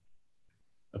like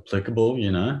applicable,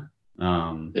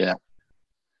 I'll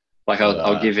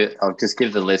just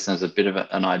give the listeners a bit of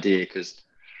an idea, because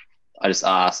I just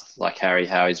asked like Harry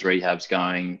how his rehab's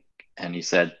going, and he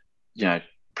said,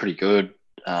 pretty good.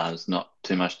 There's not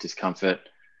too much discomfort,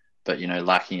 but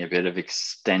lacking a bit of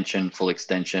full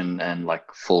extension and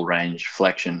like full range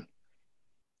flexion.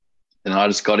 And I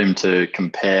just got him to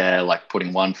compare like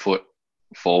putting one foot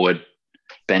forward,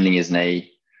 bending his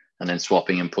knee, and then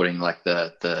swapping and putting like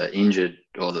the injured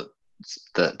or the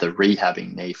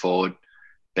rehabbing knee forward,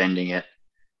 bending it.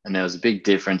 And there was a big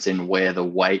difference in where the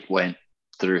weight went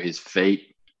through his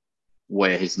feet,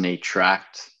 where his knee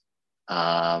tracked,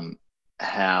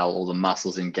 how all the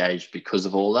muscles engaged because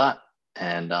of all that.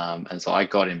 And so I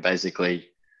got him basically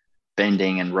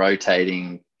bending and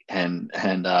rotating and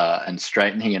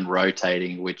straightening and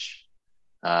rotating, which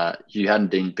you hadn't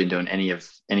been doing any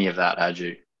of that, had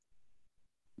you?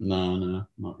 No,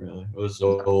 not really. It was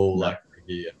all like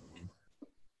here.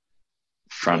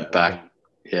 Front, back.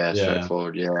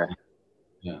 Straightforward.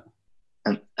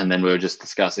 And then we were just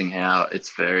discussing how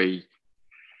it's very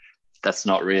that's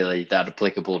not really that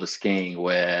applicable to skiing,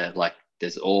 where like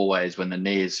there's always, when the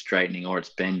knee is straightening or it's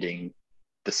bending,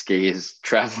 the ski is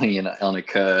traveling on a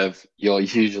curve. You're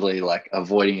usually like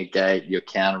avoiding a gate. You're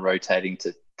counter rotating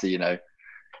to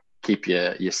keep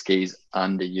your skis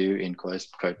under you in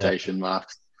quotation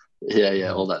marks.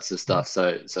 Yeah, all that sort of stuff.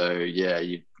 So yeah,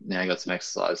 you've now got some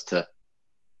exercise to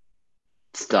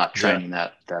start training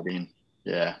that in.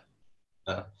 Yeah.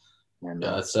 And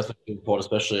it's definitely important,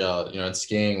 especially in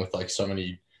skiing with like so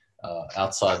many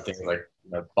outside things like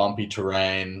bumpy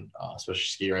terrain, especially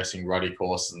ski racing, ruddy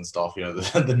courses and stuff.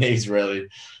 The knees really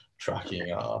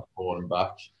tracking forward and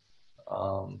back.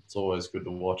 It's always good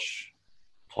to watch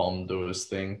Tom do his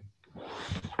thing.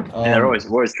 They're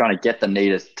always trying to get the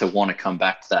knee to want to come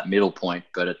back to that middle point,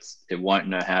 but it won't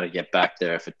know how to get back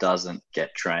there if it doesn't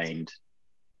get trained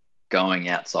going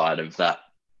outside of that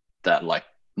like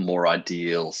more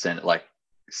ideal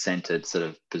centered sort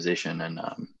of position. And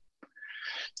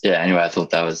anyway, I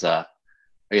thought that was I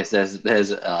guess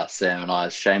there's Sam and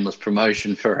I's shameless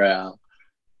promotion for our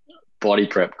body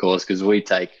prep course, because we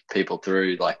take people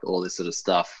through like all this sort of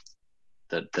stuff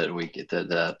that we get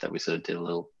that we sort of did a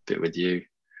little bit with you.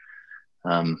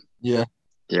 Yeah.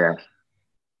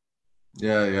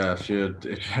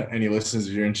 If any listeners,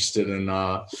 if you're interested in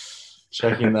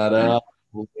checking that out,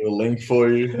 we'll do a link for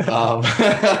you.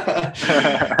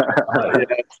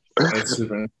 It's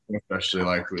super interesting, especially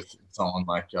like with someone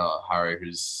like Harry,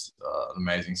 who's an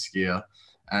amazing skier.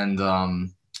 And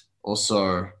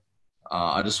also,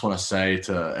 I just want to say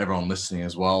to everyone listening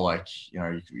as well, like,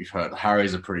 you've heard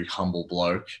Harry's a pretty humble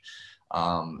bloke.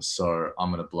 So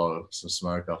I'm going to blow some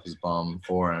smoke up his bum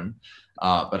for him.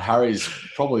 But Harry's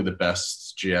probably the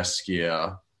best GS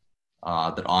skier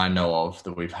that I know of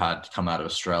that we've had come out of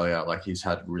Australia. Like, he's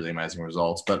had really amazing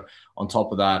results. But on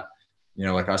top of that,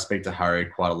 like, I speak to Harry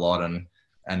quite a lot, and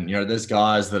there's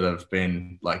guys that have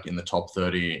been like in the top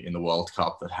 30 in the World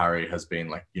Cup that Harry has been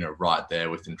like, right there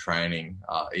within training,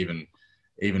 even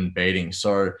beating.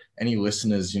 So any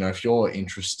listeners, if you're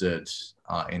interested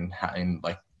in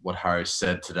like what Harry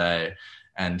said today,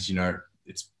 and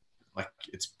it's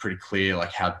pretty clear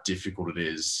like how difficult it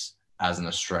is as an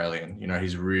Australian.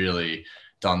 He's really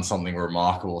done something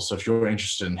remarkable. So if you're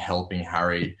interested in helping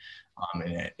Harry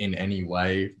in any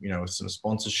way, with some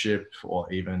sponsorship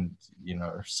or even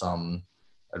some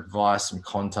advice, some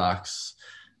contacts,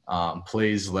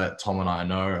 please let Tom and I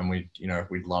know, and we'd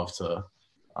love to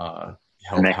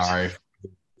help Harry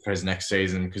for his next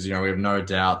season, because we have no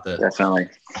doubt that definitely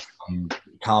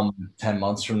come 10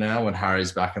 months from now, when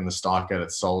Harry's back in the start gate at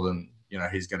Solden,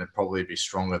 he's going to probably be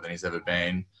stronger than he's ever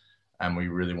been, and we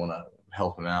really want to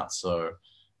help him out. So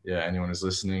yeah, anyone who's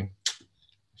listening,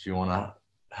 if you want to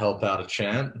help out a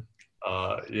chant,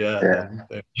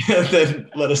 then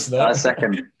let us know. I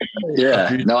second.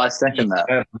 I second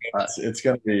that. It's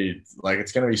going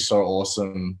to be so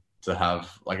awesome to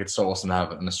have, like, it's so awesome to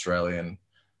have an Australian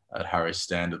at Harry's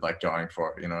standard, like, going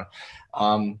for it,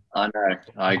 I know,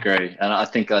 I agree. And I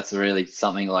think that's really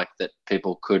something like that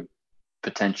people could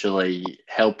potentially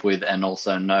help with, and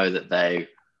also know that they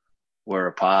were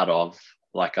a part of.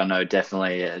 Like, I know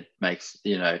definitely it makes,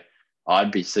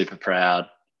 I'd be super proud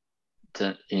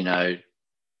to know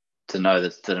that an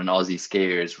Aussie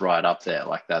skier is right up there.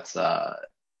 Like, that's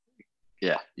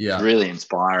it's really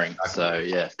inspiring. Exactly.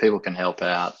 So if people can help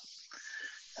out,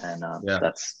 and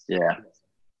that's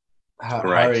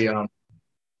Harry,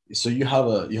 so you have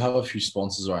a few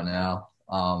sponsors right now.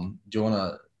 Do you want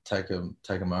to take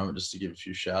a moment just to give a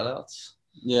few shout outs?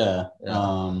 I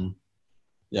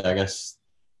guess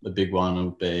the big one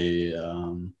would be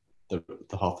the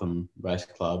Hotham Race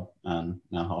Club, and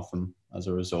now Hotham as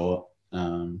a resort.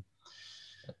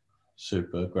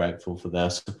 Super grateful for their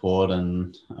support,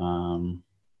 and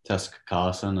Tessa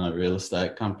Carson, a real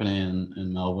estate company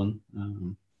in Melbourne.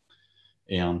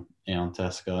 Eon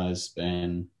Tesco has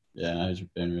been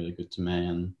really good to me,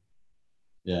 and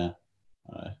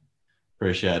I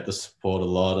appreciate the support a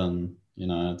lot, and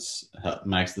it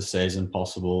makes the season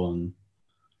possible, and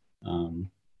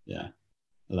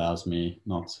allows me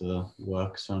not to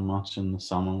work so much in the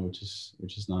summer, which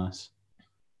is nice.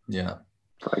 Yeah,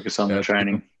 focus on the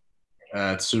training.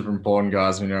 It's super important,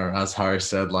 guys. As Harry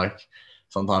said, like,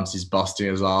 sometimes he's busting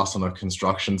his ass on a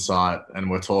construction site, and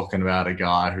we're talking about a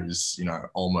guy who's,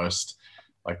 almost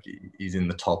like he's in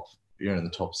the top, in the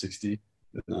top 60.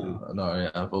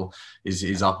 Well,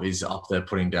 he's up there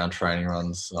putting down training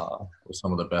runs with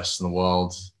some of the best in the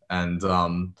world. And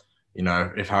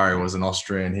if Harry was an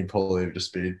Austrian, he'd probably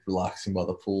just be relaxing by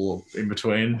the pool in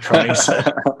between training sets.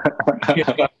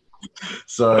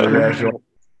 So if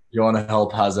you want to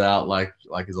help Haz out, like,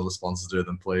 like his other sponsors do,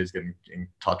 then please get in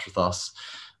touch with us.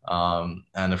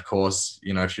 And of course,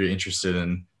 if you're interested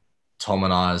in Tom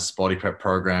and I's body prep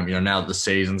program, now that the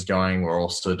season's going, we're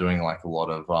also doing like a lot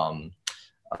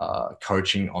of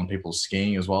coaching on people's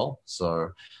skiing as well. So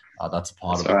that's a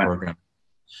part of the program.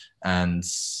 And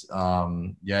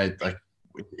like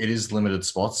it is limited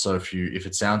spots. So if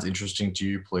it sounds interesting to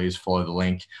you, please follow the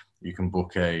link. You can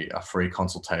book a free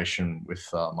consultation with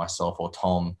myself or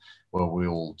Tom, where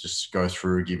we'll just go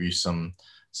through, give you some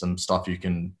stuff you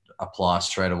can apply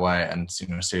straight away, and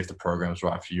see if the program's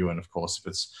right for you. And of course, if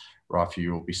it's right for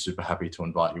you, we'll be super happy to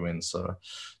invite you in. So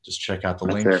just check out the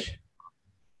link. It.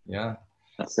 Yeah,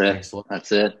 that's it.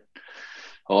 That's it.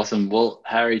 Awesome. Well,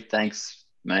 Harry, thanks,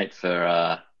 mate,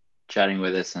 for chatting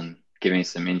with us and giving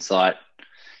some insight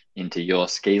into your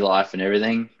ski life and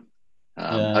everything.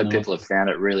 Hope people have found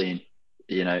it really,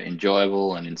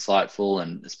 enjoyable and insightful,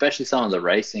 and especially some of the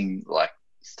racing like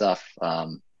stuff. I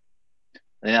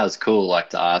think that was cool,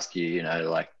 like to ask you,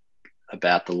 like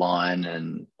about the line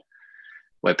and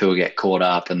where people get caught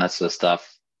up and that sort of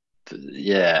stuff.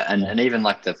 Yeah, and even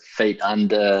like the feet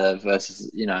under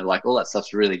versus, like all that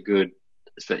stuff's really good,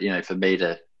 for me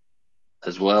to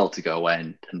as well to go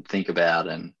away and think about,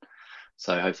 and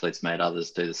so hopefully it's made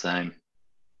others do the same.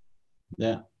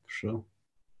 Yeah, for sure.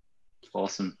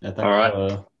 Awesome. Yeah, thanks all right.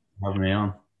 for having me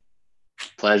on.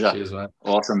 Pleasure. Cheers, mate.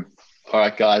 Awesome. All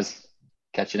right, guys.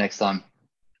 Catch you next time.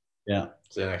 Yeah.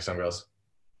 See you next time, guys.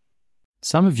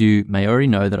 Some of you may already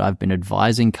know that I've been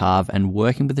advising Carve and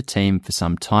working with the team for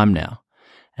some time now.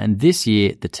 And this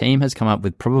year, the team has come up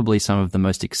with probably some of the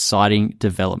most exciting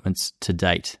developments to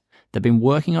date. They've been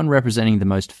working on representing the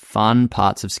most fun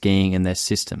parts of skiing in their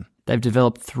system. They've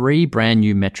developed 3 brand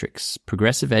new metrics: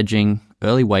 progressive edging,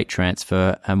 early weight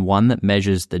transfer, and one that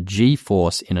measures the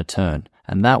G-force in a turn.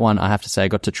 And that one, I have to say, I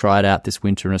got to try it out this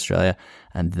winter in Australia,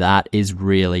 and that is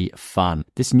really fun.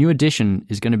 This new addition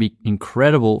is going to be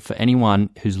incredible for anyone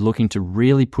who's looking to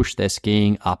really push their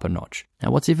skiing up a notch.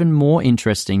 Now, what's even more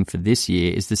interesting for this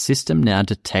year is the system now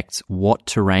detects what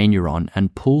terrain you're on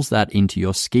and pulls that into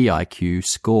your Ski IQ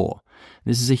score.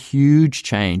 This is a huge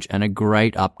change and a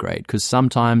great upgrade, because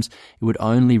sometimes it would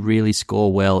only really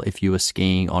score well if you were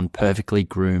skiing on perfectly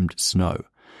groomed snow.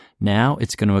 Now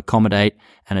it's going to accommodate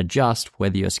and adjust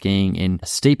whether you're skiing in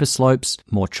steeper slopes,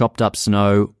 more chopped up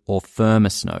snow, or firmer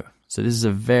snow. So this is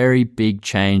a very big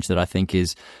change that I think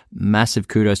is massive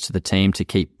kudos to the team to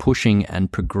keep pushing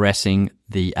and progressing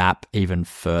the app even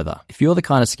further. If you're the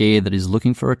kind of skier that is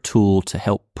looking for a tool to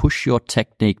help push your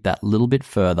technique that little bit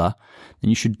further, then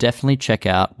you should definitely check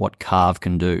out what Carve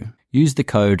can do. Use the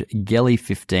code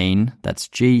GELLY15, that's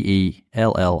GELLIE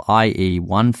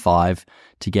 15,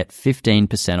 to get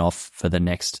 15% off for the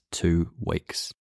next 2 weeks.